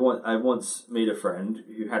once made a friend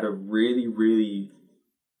who had a really, really,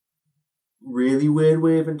 really weird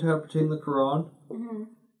way of interpreting the Quran. Mm-hmm.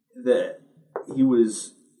 That he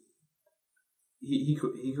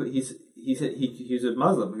said he was a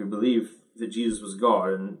Muslim who believed that Jesus was God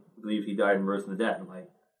and believed he died and rose from the dead. I'm like,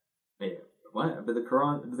 wait, what? But the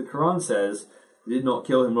Quran says they did not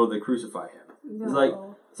kill him nor they crucify him. No.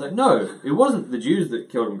 It's like no, it wasn't the Jews that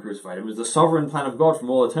killed him and crucified him. It was the sovereign plan of God from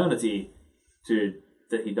all eternity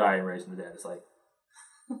that he died and raised from the dead. It's like,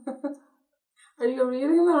 are you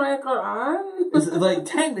reading the right Quran? It's like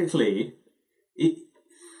technically,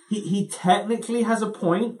 he technically has a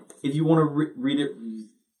point if you want to read it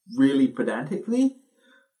really pedantically,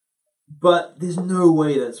 but there's no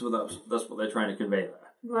way that's what they're trying to convey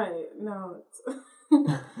there. Right? No, it's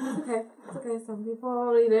okay. It's okay. Some people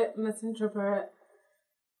read it, misinterpret it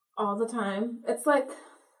all the time. It's like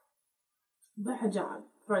the hijab,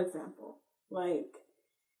 for example. Like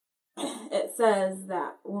it says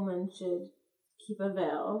that women should keep a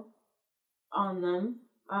veil on them,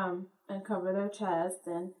 and cover their chest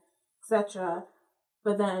and etc.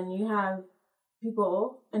 But then you have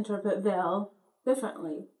people interpret veil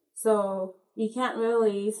differently. So you can't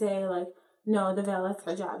really say like, no, the veil is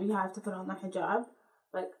hijab. You have to put on the hijab.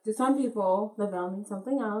 Like to some people, the veil means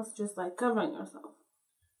something else, just like covering yourself.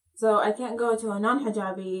 So I can't go to a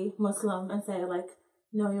non-hijabi Muslim and say like,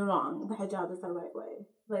 no, you're wrong. The hijab is the right way.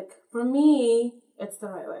 Like for me, it's the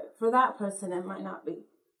right way. For that person, it might not be.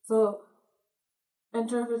 So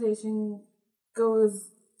interpretation goes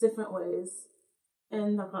different ways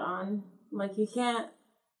in the Quran. Like you can't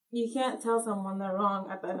tell someone they're wrong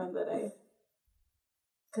at the end of the day,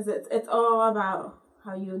 because it's all about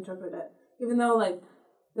how you interpret it. Even though like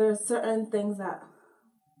there are certain things that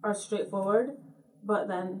are straightforward, but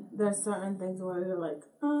then there's certain things where you're like,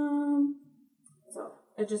 So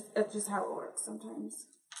it's just how it works sometimes.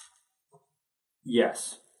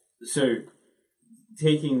 Yes. So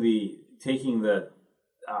taking the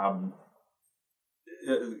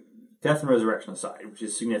death and resurrection aside, which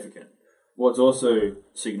is significant, what's also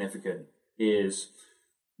significant is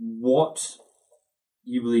what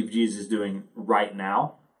you believe Jesus is doing right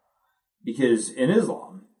now. Because in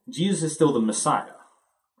Islam, Jesus is still the Messiah,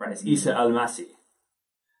 right? It's Isa al-Masih.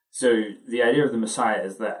 So the idea of the Messiah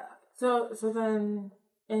is there. So then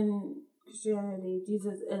in Christianity,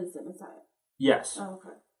 Jesus is the Messiah. Yes. Oh,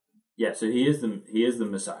 okay. Yeah, so he is the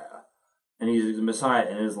Messiah, and he's the Messiah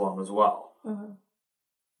in Islam as well. Uh-huh.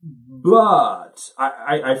 But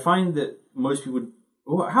I find that most people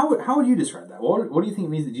would. How would you describe that? What do you think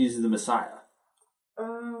it means that Jesus is the Messiah?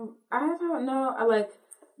 I don't know. Like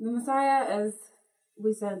the Messiah is,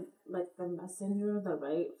 we said, like the messenger, the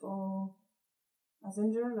rightful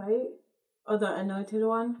messenger, right? Or the anointed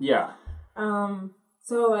one. Yeah.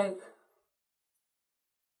 So like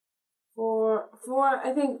for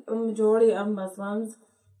I think a majority of Muslims,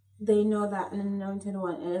 they know that an anointed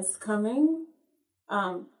one is coming.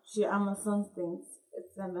 Shia Muslims thinks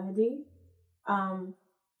it's the Mahdi.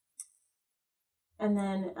 And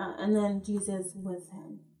then Jesus with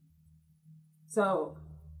him. So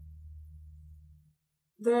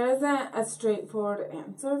there isn't a straightforward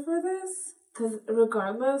answer for this, because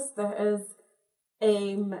regardless, there is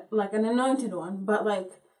an anointed one, but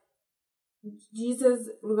like Jesus,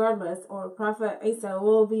 regardless, or Prophet Isa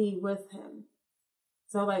will be with him.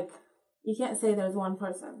 So like you can't say there's one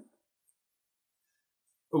person.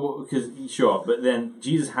 Well, because sure, but then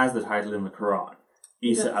Jesus has the title in the Quran,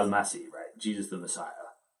 Isa Yes. al-Masih, right? Jesus the Messiah.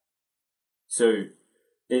 So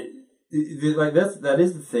that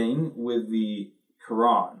is the thing with the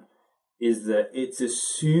Quran, is that it's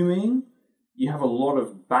assuming you have a lot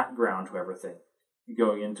of background to everything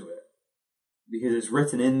going into it, because it's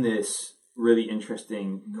written in this really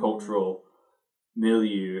interesting cultural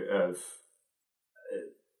milieu of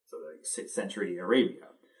sort of 6th century Arabia,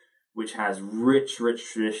 which has rich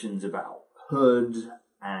traditions about Hud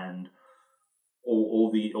and all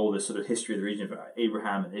this sort of history of the region about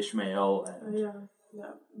Abraham and Ishmael and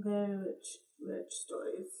very rich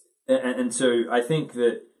stories. And so I think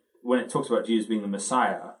that when it talks about Jesus being the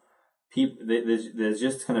Messiah, there's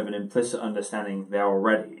just kind of an implicit understanding there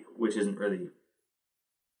already, which isn't really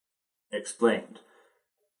explained.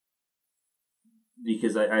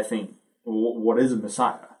 Because I think, what is a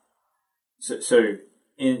Messiah? So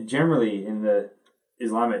generally in the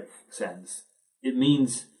Islamic sense, it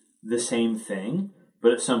means the same thing,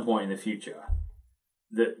 but at some point in the future,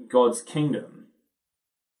 that God's kingdom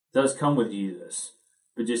does come with Jesus,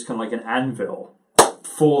 but just kind of like an anvil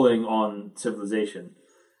falling on civilization.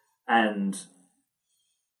 And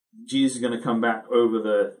Jesus is going to come back over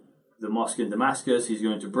the mosque in Damascus. He's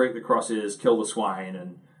going to break the crosses, kill the swine,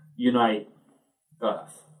 and unite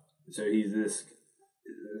Earth. So he's this...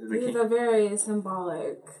 He's a very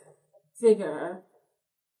symbolic figure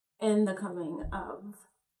in the coming of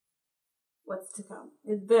what's to come.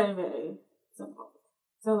 It's very, very symbolic.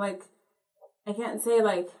 So, like, I can't say,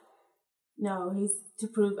 like, no, he's to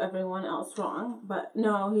prove everyone else wrong, but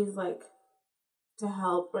no, he's, like, to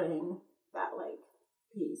help bring that, like,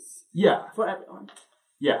 peace. Yeah. For everyone.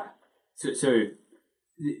 Yeah. So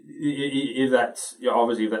if that's,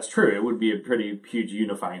 obviously if that's true, it would be a pretty huge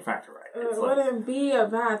unifying factor, right? It wouldn't be a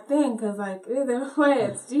bad thing, because, like, either way,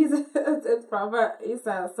 it's Jesus, it's Prophet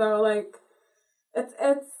Isa. So, like, it's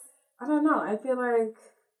I don't know. I feel like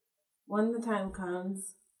when the time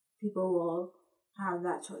comes, people will have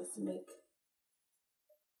that choice to make.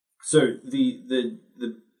 So the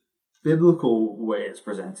biblical way it's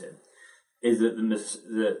presented is that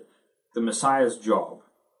the Messiah's job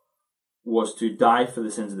was to die for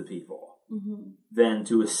the sins of the people, then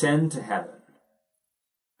to ascend to heaven,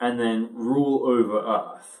 and then rule over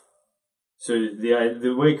earth. So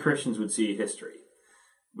the way Christians would see history,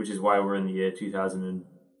 which is why we're in the year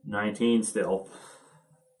 2019 still,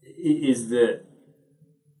 is that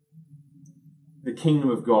the kingdom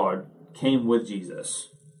of God came with Jesus,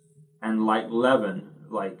 and like leaven,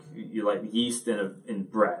 like yeast in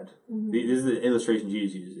bread. This is the illustration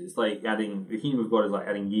Jesus uses. It's like the kingdom of God is like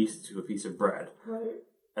adding yeast to a piece of bread, right?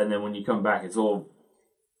 And then when you come back, it's all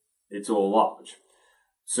large.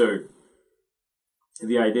 So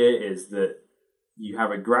the idea is that you have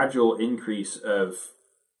a gradual increase of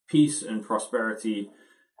peace and prosperity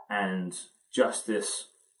and justice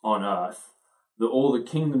on earth, that all the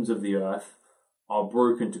kingdoms of the earth are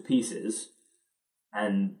broken to pieces,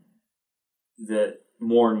 and that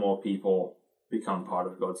more and more people become part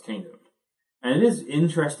of God's kingdom. And it is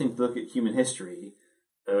interesting to look at human history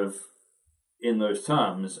in those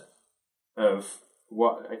terms of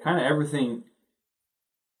what kind of everything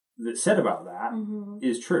that's said about that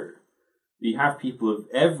is true. You have people of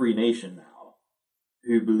every nation now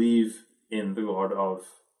who believe in the God of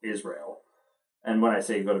Israel. And when I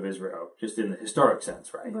say God of Israel, just in the historic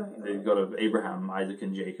sense, right? The God of Abraham, Isaac,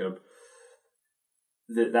 and Jacob.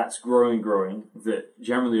 That's growing, that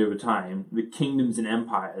generally over time, the kingdoms and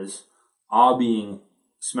empires are being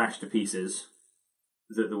smashed to pieces,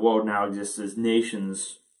 that the world now exists as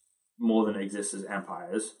nations more than it exists as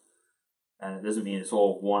empires. And it doesn't mean it's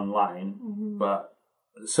all one line, but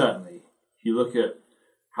certainly, if you look at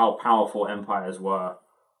how powerful empires were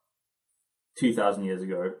 2,000 years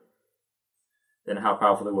ago, then how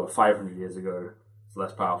powerful they were 500 years ago, it's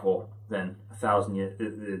less powerful. Then 1,000 years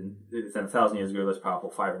ago, less powerful.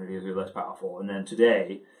 500 years ago, less powerful. And then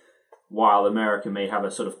today, while America may have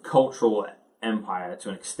a sort of cultural empire to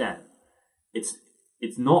an extent. It's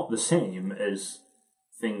not the same as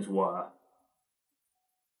things were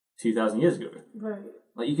 2,000 years ago. Right.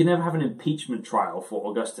 Like, you can never have an impeachment trial for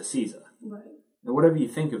Augustus Caesar. Right. Now, whatever you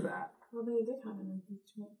think of that. Well, they did have an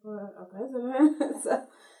impeachment for a president. So,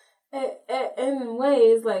 in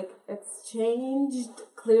ways, like, it's changed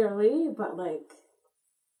clearly, but, like,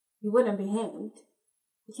 he wouldn't be hanged.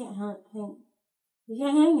 You can't hang. You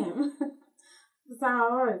can't hang him. That's not how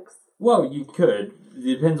it works. Well, you could.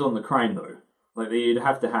 It depends on the crime, though. Like, you'd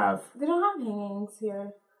have to have... They don't have hangings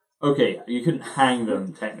here. Okay, you couldn't hang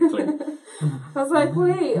them, technically. I was like,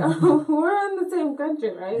 wait, we're in the same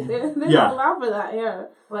country, right? They don't allow for that here.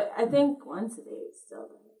 But I think one state still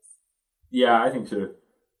does. Yeah, I think so.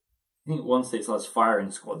 I think one state still has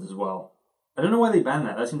firing squads as well. I don't know why they banned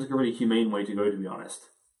that. That seems like a really humane way to go, to be honest.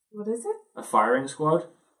 What is it? A firing squad?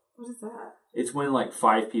 What is that? It's when, like,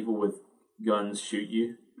 5 people with guns shoot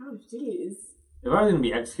you. Oh, jeez. If I was going to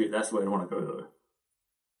be executed, that's the way I'd want to go, though.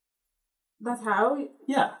 That's how?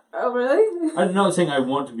 Yeah. Oh, really? I'm not saying I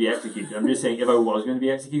want to be executed. I'm just saying if I was going to be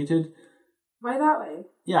executed. Why that way?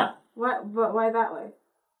 Yeah. What? But why that way?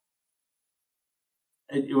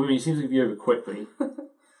 It seems like it'd be over quickly.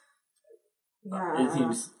 Yeah. It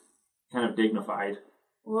seems kind of dignified.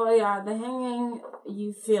 Well, yeah, the hanging,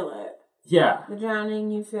 you feel it. Yeah. The drowning,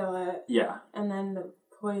 you feel it. Yeah. And then the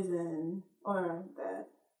poison or the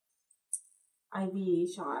IV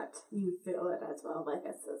shot, you feel it as well. Like,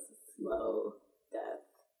 it's a slow death.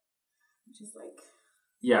 Which is like...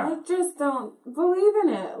 Yeah. I just don't believe in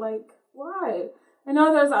it. Like, why? I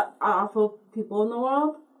know there's awful people in the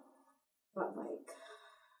world, but, like...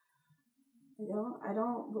 I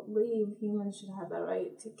don't believe humans should have the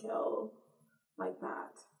right to kill like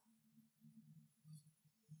that.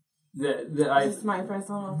 That's my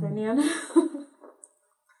personal opinion.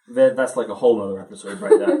 That's like a whole other episode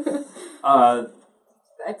right there.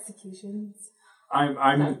 Executions. I'm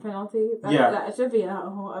death penalty. That should be a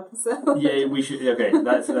whole episode. Yeah, we should. Okay,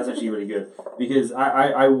 that's actually really good because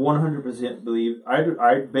I 100% believe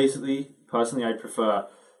I'd basically personally I'd prefer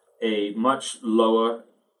a much lower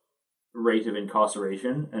rate of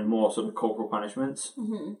incarceration and more sort of corporal punishments.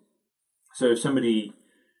 Mm-hmm. So if somebody,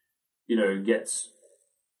 gets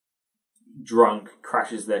drunk,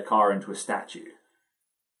 crashes their car into a statue,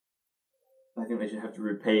 I think they should have to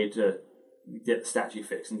repay to get the statue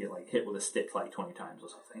fixed and get hit with a stick 20 times or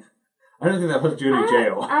something. I don't think that puts you in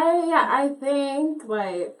jail. I think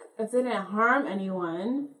if they didn't harm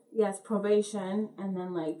anyone, yes, probation and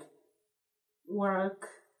then work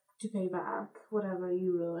to pay back whatever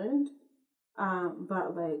you ruined.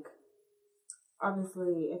 But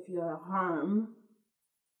obviously if you're harm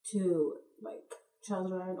to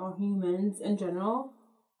children or humans in general,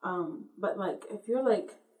 but if you're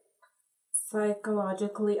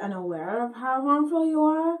psychologically unaware of how harmful you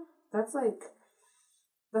are, that's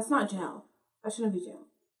not jail. That shouldn't be jail.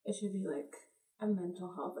 It should be a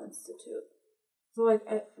mental health institute. So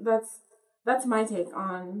that's my take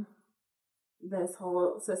on this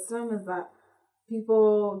whole system, is that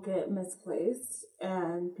people get misplaced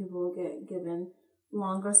and people get given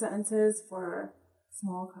longer sentences for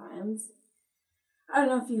small crimes. I don't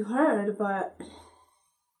know if you heard, but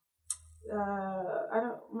I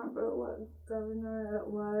don't remember what governor it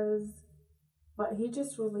was, but he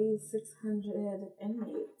just released 600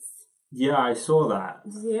 inmates. Yeah, I saw that.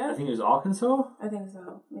 Yeah, I think it was Arkansas. I think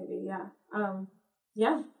so. Maybe, yeah.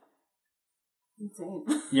 Yeah. Insane.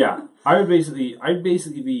 Yeah, I'd basically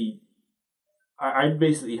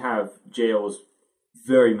have jails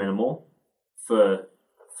very minimal for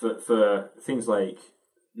things like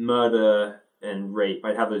murder and rape.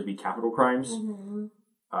 I'd have those be capital crimes. Mm-hmm.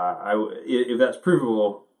 If that's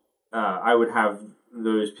provable, I would have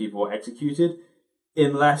those people executed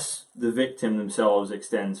unless the victim themselves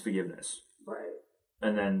extends forgiveness. Right.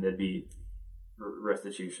 And then there'd be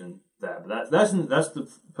restitution there. But that's the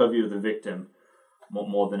purview of the victim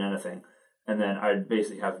more than anything. And then I'd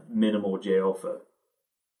basically have minimal jail for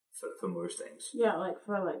most things. Yeah,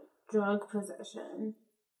 for drug possession.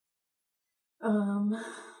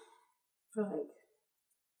 For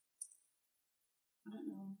I don't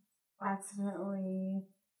know, accidentally,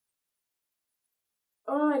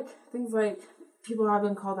 or things people have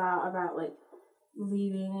been called out about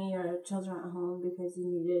leaving your children at home because you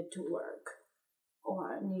needed to work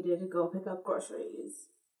or needed to go pick up groceries.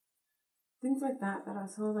 Things like that are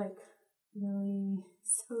so really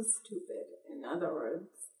so stupid, in other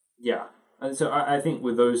words. Yeah. And so I think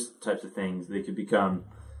with those types of things, they could become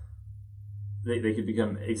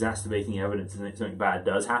exacerbating evidence that something bad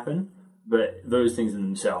does happen, but those things in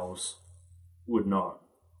themselves would not.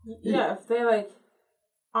 Yeah, if they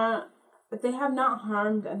aren't if they have not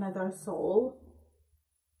harmed another soul,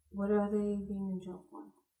 what are they being in jail for?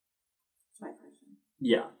 That's my question.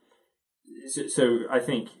 Yeah. So I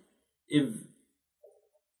think if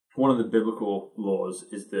one of the biblical laws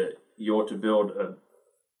is that you're to build a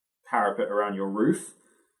parapet around your roof,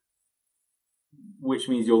 which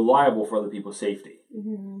means you're liable for other people's safety.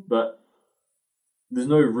 Mm-hmm. But there's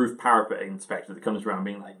no roof parapet inspector that comes around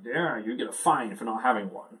being like, "Yeah, you get a fine for not having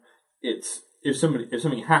one." It's if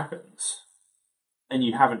something happens and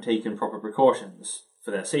you haven't taken proper precautions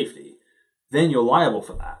for their safety, then you're liable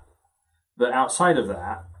for that. But outside of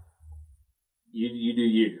that, you do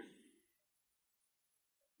you.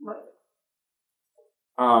 Right.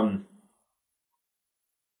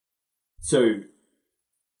 So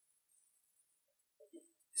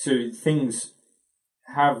things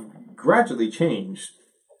have gradually changed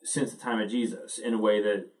since the time of Jesus in a way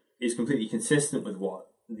that is completely consistent with what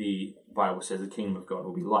the Bible says the kingdom of God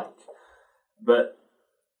will be like. But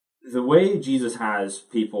the way Jesus has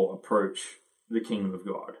people approach the kingdom of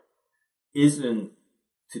God isn't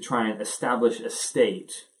to try and establish a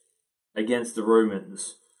state against the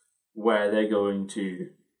Romans where they're going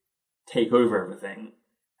to take over everything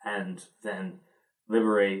and then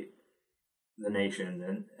liberate the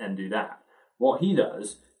nation and do that. What he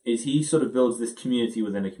does is he sort of builds this community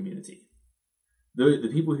within a community. The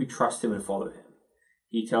people who trust him and follow him,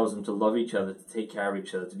 he tells them to love each other, to take care of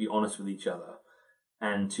each other, to be honest with each other,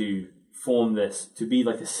 and to form this, to be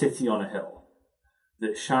like a city on a hill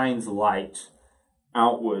that shines light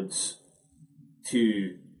outwards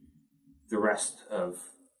to the rest of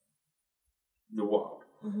the world.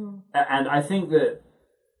 Mm-hmm. And I think that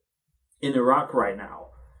in Iraq right now,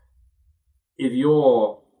 if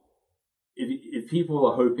people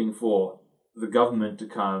are hoping for the government to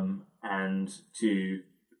come and to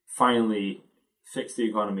finally fix the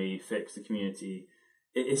economy, fix the community,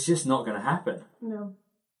 it's just not going to happen. No.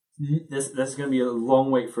 There's going to be a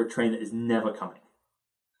long wait for a train that is never coming.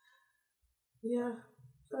 Yeah.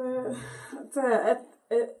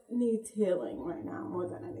 It needs healing right now more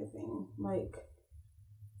than anything.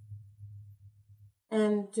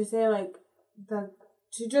 And to say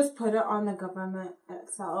to just put it on the government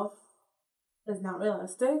itself is not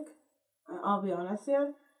realistic. I'll be honest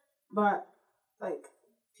here. But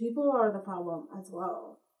people are the problem as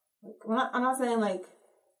well. I'm not saying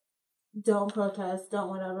don't protest, don't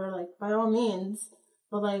whatever, by all means.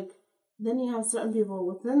 But then you have certain people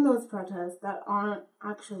within those protests that aren't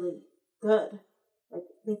actually good.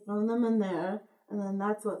 They throw them in there, and then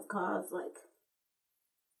that's what's caused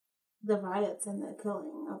the riots and the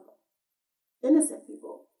killing of innocent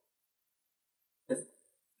people.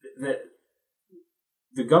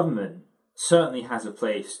 The government certainly has a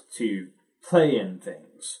place to play in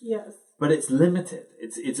things. Yes. But it's limited.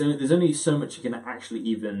 There's only so much you can actually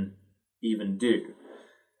even do.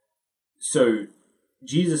 So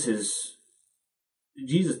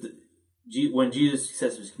when Jesus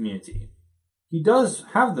says to his community, he does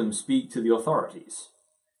have them speak to the authorities.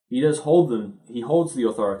 He holds the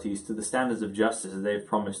authorities to the standards of justice that they've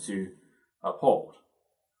promised to uphold.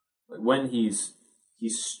 When he's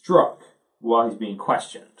struck while he's being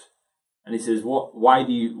questioned, and he says, why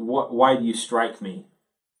do you strike me?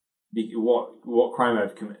 What crime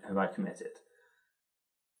have I committed?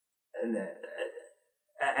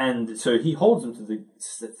 And so he holds them to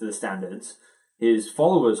the standards. His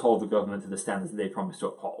followers hold the government to the standards that they promised to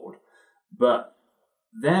uphold. But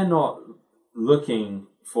they're not looking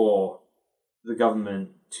for the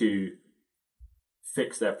government to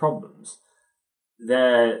fix their problems.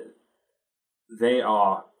 They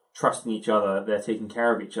are trusting each other, they're taking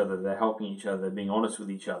care of each other, they're helping each other, they're being honest with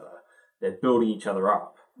each other, they're building each other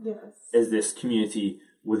up. Yes. As this community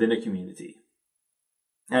within a community.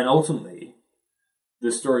 And ultimately,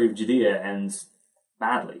 the story of Judea ends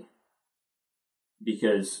badly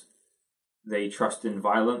because they trust in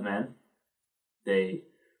violent men, they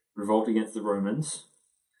revolt against the Romans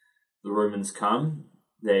come,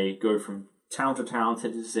 they go from town to town,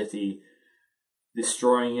 city to city,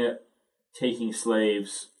 destroying it, taking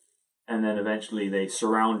slaves, and then eventually they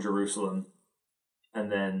surround Jerusalem,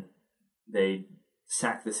 and then they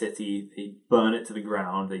sack the city, they burn it to the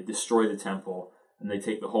ground, they destroy the temple, and they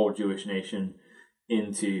take the whole Jewish nation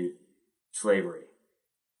into slavery.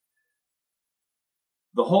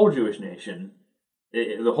 The whole Jewish nation,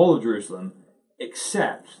 the whole of Jerusalem,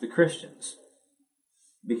 except the Christians.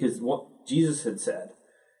 Because what Jesus had said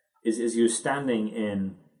is as he was standing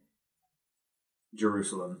in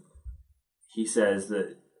Jerusalem, he says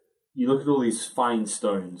that you look at all these fine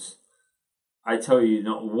stones, I tell you,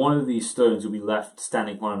 not one of these stones will be left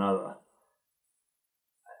standing upon another.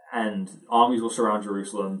 And armies will surround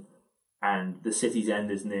Jerusalem, and the city's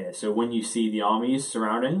end is near. So when you see the armies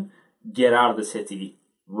surrounding, get out of the city,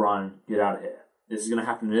 run, get out of here. This is going to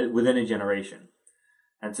happen within a generation.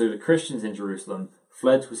 And so the Christians in Jerusalem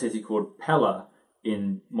fled to a city called Pella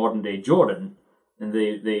in modern-day Jordan, and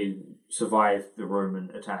they survived the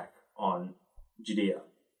Roman attack on Judea.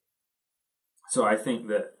 So I think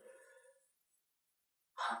that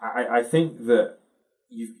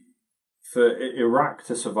for Iraq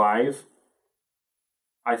to survive,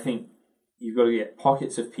 I think you've got to get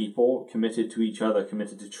pockets of people committed to each other,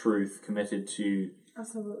 committed to truth, committed to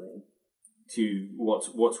absolutely to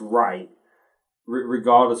what's right,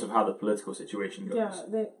 regardless of how the political situation goes.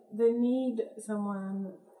 Yeah, they need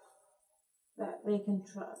someone that they can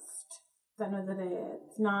trust. At the end of the day,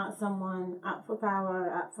 it's not someone out for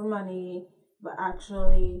power, out for money, but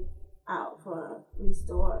actually out for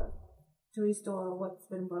to restore what's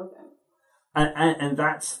been broken. And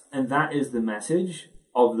that is the message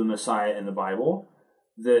of the Messiah in the Bible,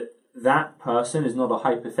 that person is not a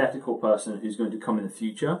hypothetical person who's going to come in the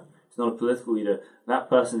future. It's not a political leader. That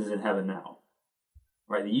person is in heaven now.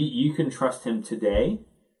 Right? You can trust him today,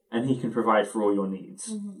 and he can provide for all your needs.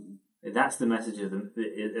 Mm-hmm. That's the message of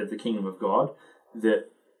the kingdom of God, that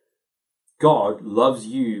God loves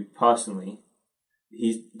you personally.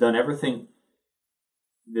 He's done everything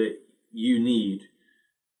that you need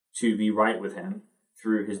to be right with him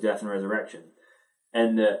through his death and resurrection,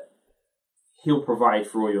 and that he'll provide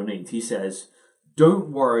for all your needs. He says,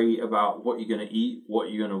 don't worry about what you're going to eat, what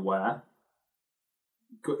you're going to wear.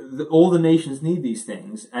 All the nations need these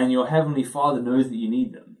things, and your heavenly Father knows that you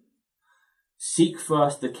need them. Seek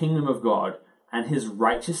first the kingdom of God and his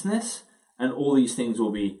righteousness, and all these things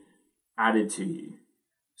will be added to you.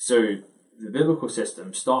 So the biblical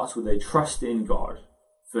system starts with a trust in God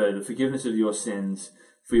for the forgiveness of your sins,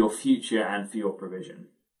 for your future, and for your provision.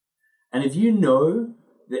 And if you know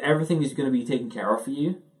that everything is going to be taken care of for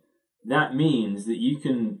you, that means that you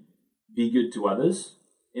can be good to others.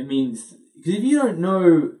 It means, because if you don't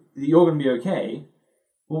know that you're going to be okay,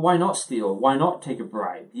 well, why not steal? Why not take a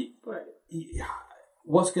bribe?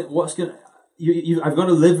 I've got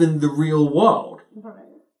to live in the real world.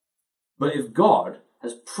 Right. But if God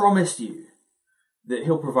has promised you that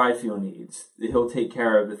he'll provide for your needs, that he'll take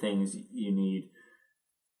care of the things you need,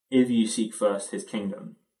 if you seek first his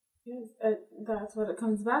kingdom. Yes, that's what it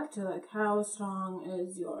comes back to. Like, how strong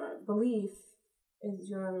is your belief? Is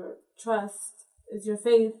your trust? Is your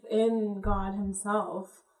faith in God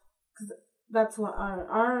himself? Because that's what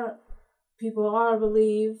our people are,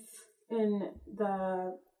 believe in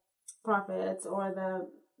the prophets or the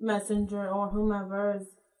messenger or whomever.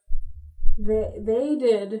 They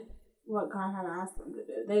did what God had asked them to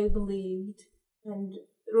do. They believed, and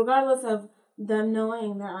regardless of them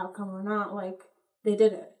knowing the outcome or not, like, they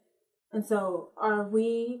did it. And so, are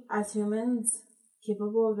we as humans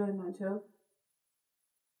capable of doing that too?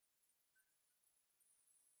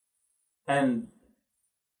 And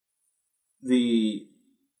the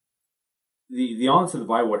answer the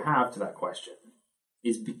Bible would have to that question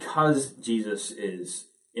is because Jesus is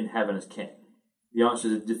in heaven as king. The answer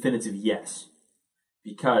is a definitive yes.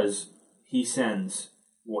 Because he sends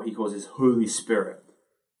what he calls his Holy Spirit,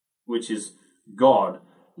 which is God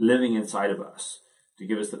living inside of us to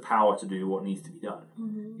give us the power to do what needs to be done.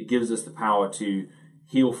 Mm-hmm. It gives us the power to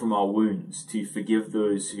heal from our wounds, to forgive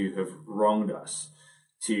those who have wronged us,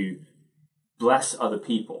 to bless other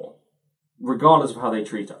people, regardless of how they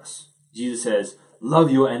treat us. Jesus says, love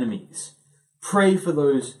your enemies. Pray for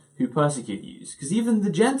those who persecute you. Because even the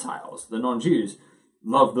Gentiles, the non-Jews,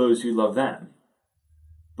 love those who love them.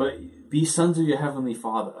 But be sons of your heavenly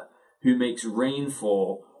Father, who makes rain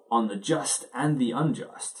fall on the just and the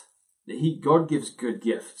unjust. That God gives good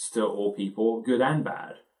gifts to all people, good and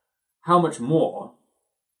bad. How much more?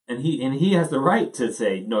 And he has the right to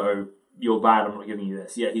say, no, you're bad, I'm not giving you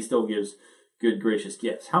this. Yet he still gives good, gracious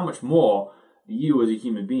gifts. How much more do you as a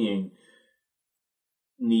human being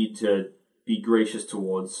need to be gracious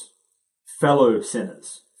towards fellow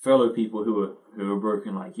sinners, fellow people who are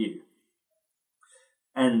broken like you?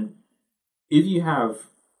 And if you have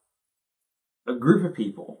a group of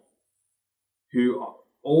people who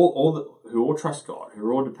all trust God, who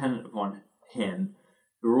are all dependent upon him,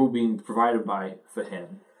 who are all being provided for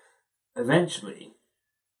him, eventually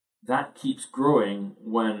that keeps growing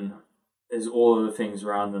when as all of the things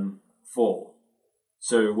around them fall.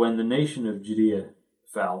 So when the nation of Judea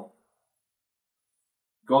fell,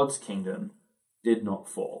 God's kingdom did not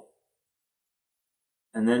fall.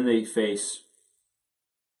 And then they face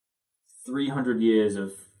 300 years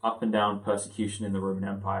of up and down persecution in the Roman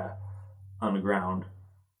Empire underground,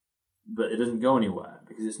 but it doesn't go anywhere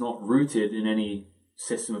because it's not rooted in any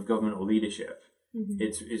system of government or leadership. Mm-hmm.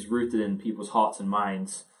 It's rooted in people's hearts and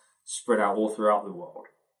minds, spread out all throughout the world.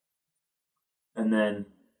 And then,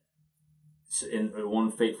 in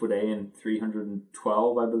one fateful day in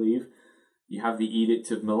 312, I believe, you have the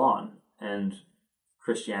Edict of Milan, and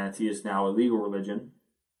Christianity is now a legal religion.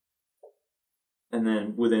 And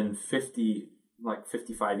then within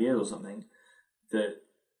 55 years or something, that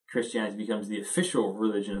Christianity becomes the official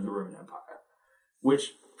religion of the Roman Empire,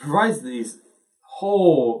 which provides these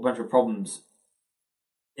whole bunch of problems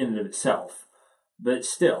in and of itself. But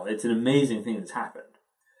still, it's an amazing thing that's happened.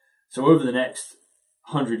 So over the next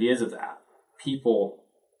 100 years of that, people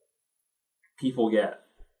get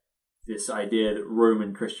this idea that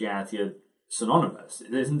Roman Christianity are synonymous.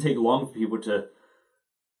 It doesn't take long for people to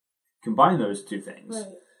combine those two things.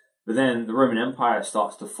 Right. But then the Roman Empire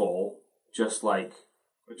starts to fall, just like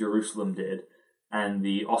Jerusalem did, and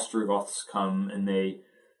the Ostrogoths come and they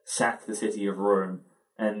sack the city of Rome,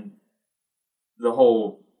 and the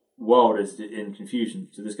whole world is in confusion.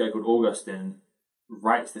 So this guy called Augustine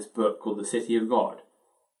writes this book called The City of God,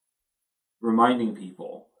 reminding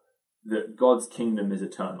people that God's kingdom is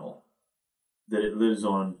eternal, that it lives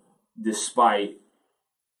on despite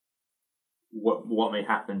what may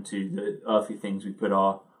happen to the earthly things we put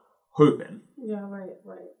our hope in. Yeah, right.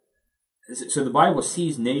 So the Bible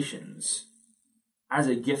sees nations as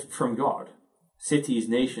a gift from God. Cities,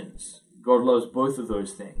 nations. God loves both of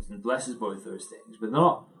those things and blesses both those things, but they're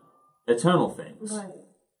not eternal things.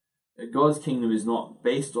 Right. God's kingdom is not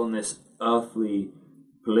based on this earthly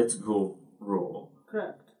political rule.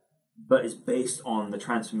 Correct. But it's based on the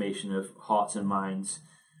transformation of hearts and minds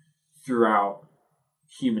throughout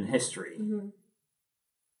human history, mm-hmm.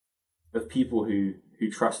 of people who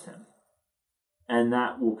trust him. And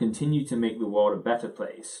that will continue to make the world a better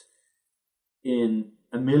place in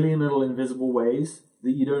a million little invisible ways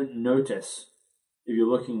that you don't notice if you're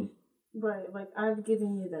looking. Right, like I've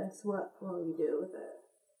given you this, what will you do with it?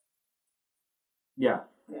 Yeah.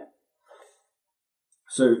 Yeah.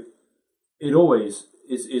 So it always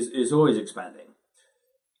is always expanding.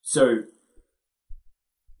 So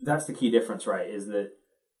that's the key difference, right? Is that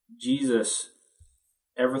Jesus,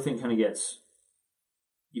 everything kind of gets,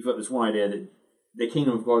 you've got this one idea that the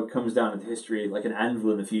kingdom of God comes down into history like an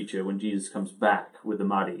anvil in the future when Jesus comes back with the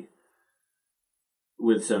Mahdi,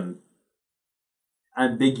 with some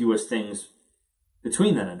ambiguous things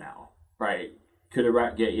between then and now, right? Could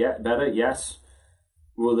Iraq get yet better? Yes.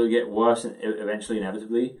 Will they get worse eventually,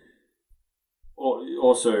 inevitably? Or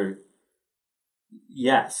also,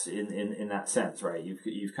 yes, in that sense, right?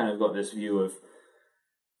 You've kind of got this view of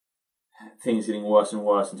things getting worse and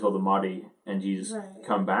worse until the Mahdi and Jesus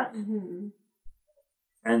come back. Mm-hmm.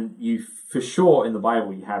 And you, for sure, in the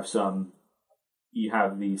Bible, you have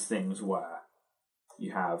these things where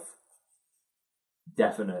you have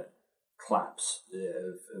definite collapse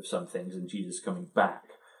of some things and Jesus coming back.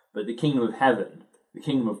 But the kingdom of heaven, the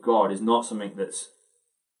kingdom of God, is not something that's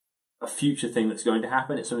a future thing that's going to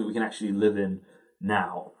happen. It's something we can actually live in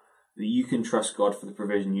now. That you can trust God for the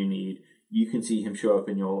provision you need. You can see him show up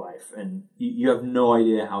in your life. And you have no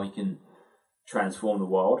idea how he can transform the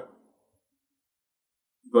world.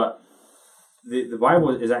 But the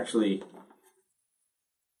Bible is actually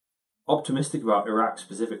optimistic about Iraq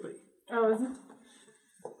specifically. Oh, is it?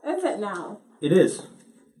 Is it now? It is.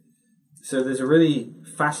 So there's a really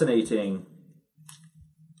fascinating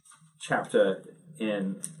chapter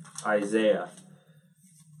in Isaiah.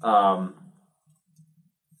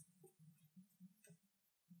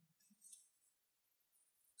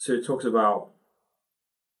 So it talks about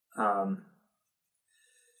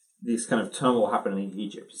these kind of turmoil happening in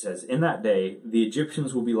Egypt. It says, "In that day, the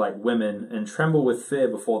Egyptians will be like women and tremble with fear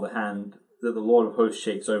before the hand that the Lord of hosts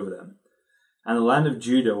shakes over them. And the land of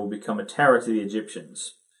Judah will become a terror to the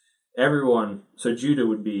Egyptians. Everyone," so Judah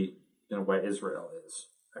would be, where Israel is.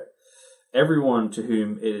 Right? "Everyone to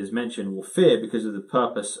whom it is mentioned will fear because of the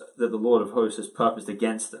purpose that the Lord of hosts has purposed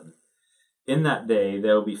against them. In that day,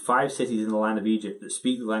 there will be 5 cities in the land of Egypt that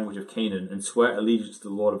speak the language of Canaan and swear allegiance to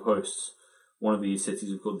the Lord of hosts. One of these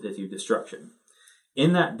cities is called the City of Destruction.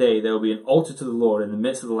 In that day, there will be an altar to the Lord in the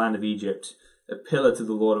midst of the land of Egypt, a pillar to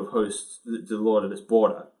the Lord of hosts, to the Lord at its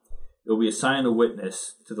border. It will be a sign and a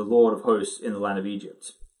witness to the Lord of hosts in the land of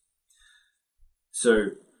Egypt."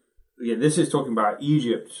 So, again, this is talking about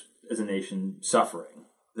Egypt as a nation suffering.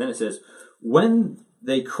 Then it says, "When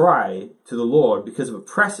they cry to the Lord because of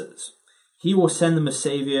oppressors, he will send them a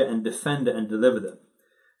savior and defender and deliver them.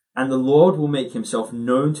 And the Lord will make himself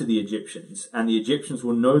known to the Egyptians, and the Egyptians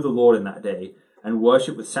will know the Lord in that day, and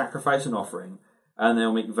worship with sacrifice and offering, and they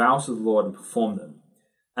will make vows to the Lord and perform them.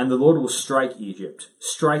 And the Lord will strike Egypt,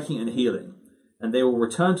 striking and healing, and they will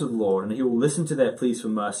return to the Lord, and he will listen to their pleas for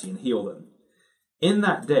mercy and heal them. In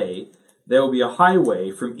that day, there will be a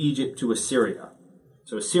highway from Egypt to Assyria.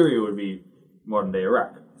 So Assyria would be modern-day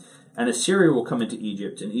Iraq. And Assyria will come into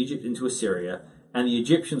Egypt, and Egypt into Assyria, and the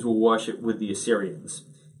Egyptians will worship with the Assyrians.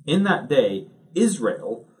 In that day,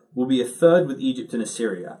 Israel will be a third with Egypt and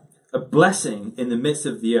Assyria, a blessing in the midst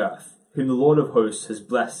of the earth, whom the Lord of hosts has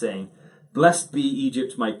blessed, saying, Blessed be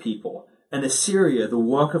Egypt, my people, and Assyria, the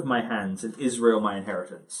work of my hands, and Israel, my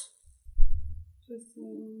inheritance.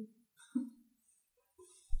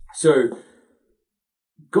 So,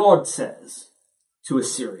 God says to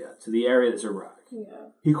Assyria, to the area that's Iraq,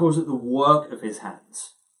 he calls it the work of his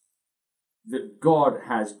hands. That God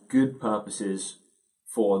has good purposes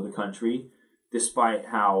for the country, despite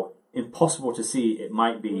how impossible to see it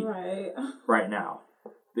might be right now.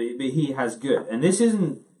 But he has good. And this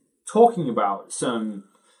isn't talking about some...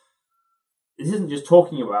 This isn't just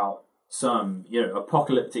talking about some,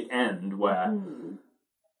 apocalyptic end where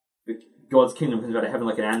God's kingdom comes out of heaven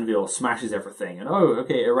like an anvil, smashes everything, and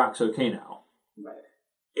okay, Iraq's okay now. Right.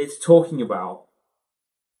 It's talking about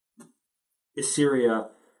Assyria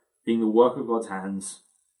being the work of God's hands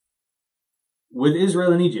with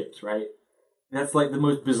Israel and Egypt, right? That's like the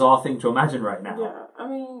most bizarre thing to imagine right now. Yeah, I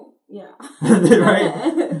mean, yeah.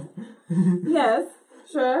 Right? Yes,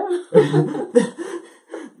 sure.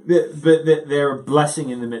 But they're a blessing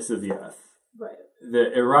in the midst of the earth. Right.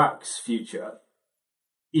 The Iraq's future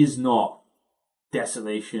is not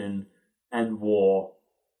desolation and war.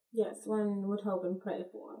 Yes, one would hope and pray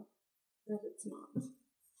for that it's not.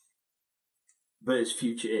 But its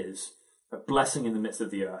future is a blessing in the midst of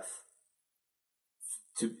the earth.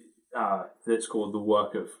 That's called the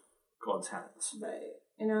work of God's hands. Right.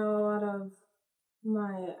 A lot of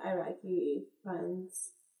my Iraqi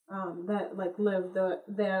friends that live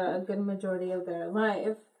there a good majority of their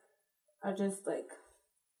life are just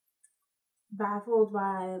baffled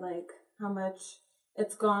by how much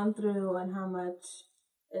it's gone through and how much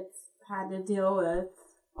it's had to deal with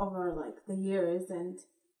over the years. And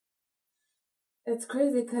it's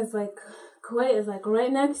crazy because Kuwait is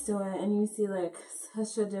right next to it, and you see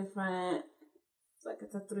such a different,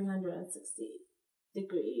 it's a 360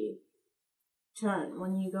 degree turn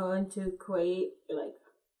when you go into Kuwait. You're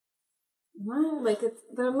what?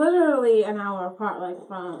 They're literally an hour apart,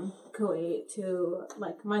 from Kuwait to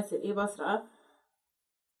my city, Basra.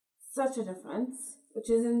 Such a difference, which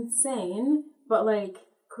is insane. But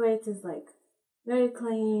Kuwait is very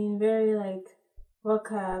clean, very well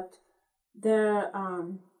kept. Their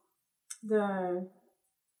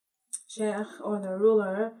sheikh or the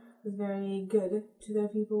ruler is very good to their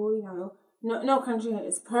people. No country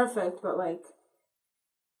is perfect, but and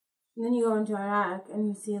then you go into Iraq and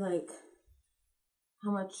you see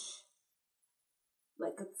how much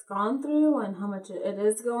it's gone through and how much it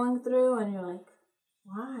is going through, and you're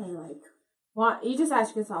why? Why? You just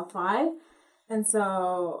ask yourself why. And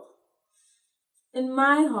so in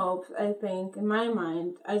my hope, I think, in my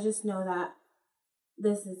mind, I just know that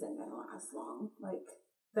this isn't going to last long. At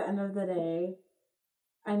the end of the day,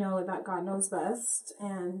 I know that God knows best,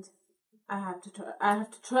 and I have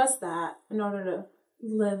to trust that in order to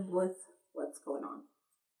live with what's going on.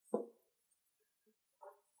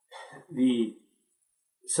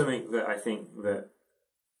 Something that I think that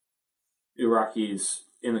Iraqis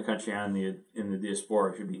in the country and in the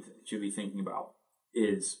diaspora should be thinking about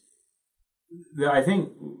is that I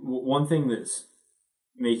think one thing that's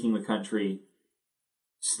making the country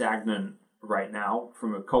stagnant right now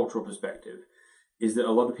from a cultural perspective is that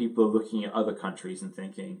a lot of people are looking at other countries and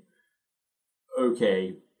thinking,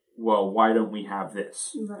 okay, well, why don't we have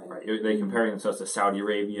this? Right? They're comparing themselves to Saudi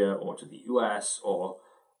Arabia or to the US or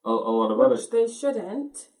a lot of other... Which they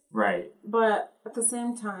shouldn't. Right. But at the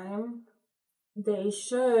same time, they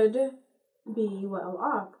should be well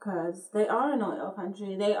off because they are an oil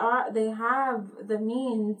country. They have the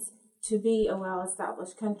means to be a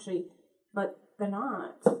well-established country, but they're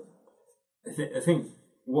not. I think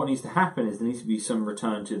what needs to happen is there needs to be some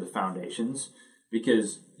return to the foundations,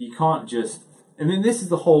 because you can't just... And then this is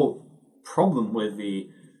the whole problem with the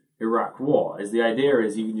Iraq War, is the idea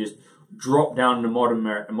is you can just drop down in a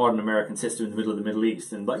modern American system in the middle of the Middle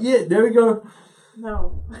East and yeah, there we go.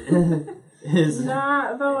 No. It's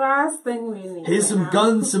not the last thing we need. Here's some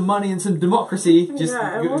guns, some money, and some democracy. Just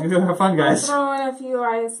go have fun, guys. We'll throw in a few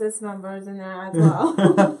ISIS members in there as well.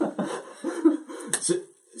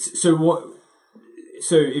 So what?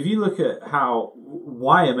 So if you look at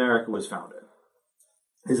why America was founded,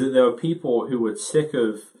 is that there were people who were sick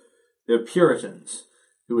of, there were Puritans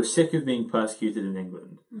who were sick of being persecuted in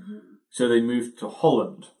England. Mm-hmm. So they moved to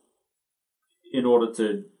Holland in order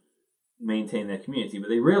to maintain their community. But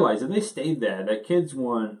they realized if they stayed there, their kids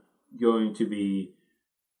weren't going to be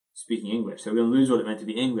speaking English. They were going to lose what it meant to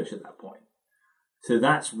be English at that point. So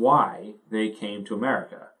that's why they came to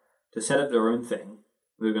America, to set up their own thing.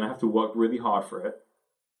 They were going to have to work really hard for it,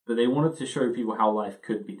 but they wanted to show people how life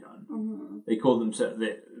could be done. Mm-hmm. They called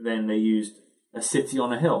then they used a city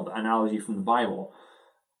on a hill, the analogy from the Bible,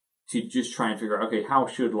 to just try and figure out, okay, how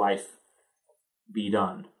should life be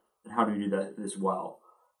done? And how do we do this well?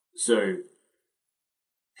 So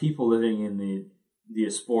people living in the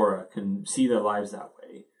diaspora can see their lives that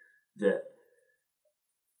way. That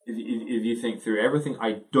if you think through everything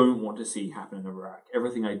I don't want to see happen in Iraq,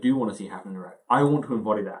 everything I do want to see happen in Iraq, I want to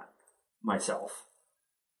embody that myself.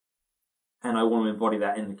 And I want to embody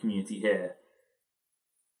that in the community here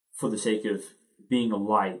for the sake of being a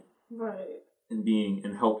light. Right.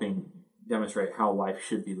 And helping demonstrate how life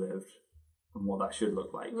should be lived and what that should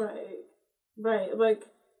look like. Right. Right. Like,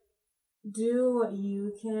 do what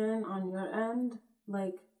you can on your end.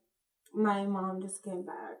 Like, my mom just came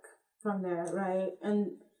back from there, right?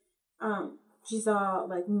 And she saw,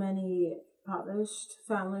 like, many impoverished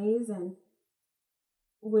families and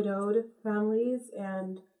widowed families,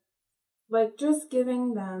 and, like, just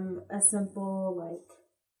giving them a simple, like,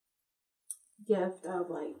 gift of,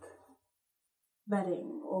 like,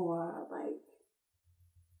 bedding or, like,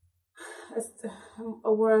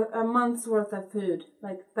 a month's worth of food.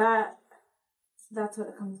 Like, that's what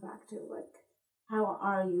it comes back to. Like, how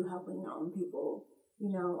are you helping your own people? You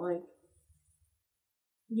know, like,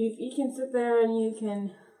 you can sit there and you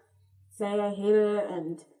can say I hate it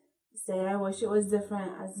and say I wish it was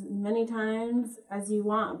different as many times as you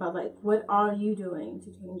want, but, like, what are you doing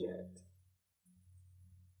to change it?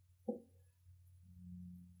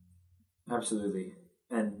 Absolutely.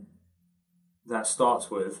 And that starts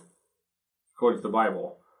with, according to the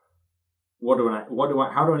Bible, how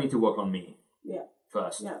do I need to work on me? Yeah.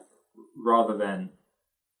 First. Yeah. Rather than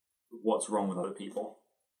what's wrong with other people.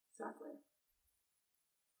 Exactly.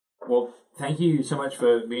 Well, thank you so much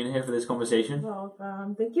for being here for this conversation. Well,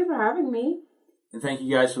 thank you for having me. And thank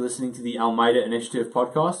you guys for listening to the Almeida Initiative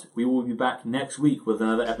podcast. We will be back next week with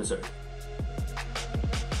another episode.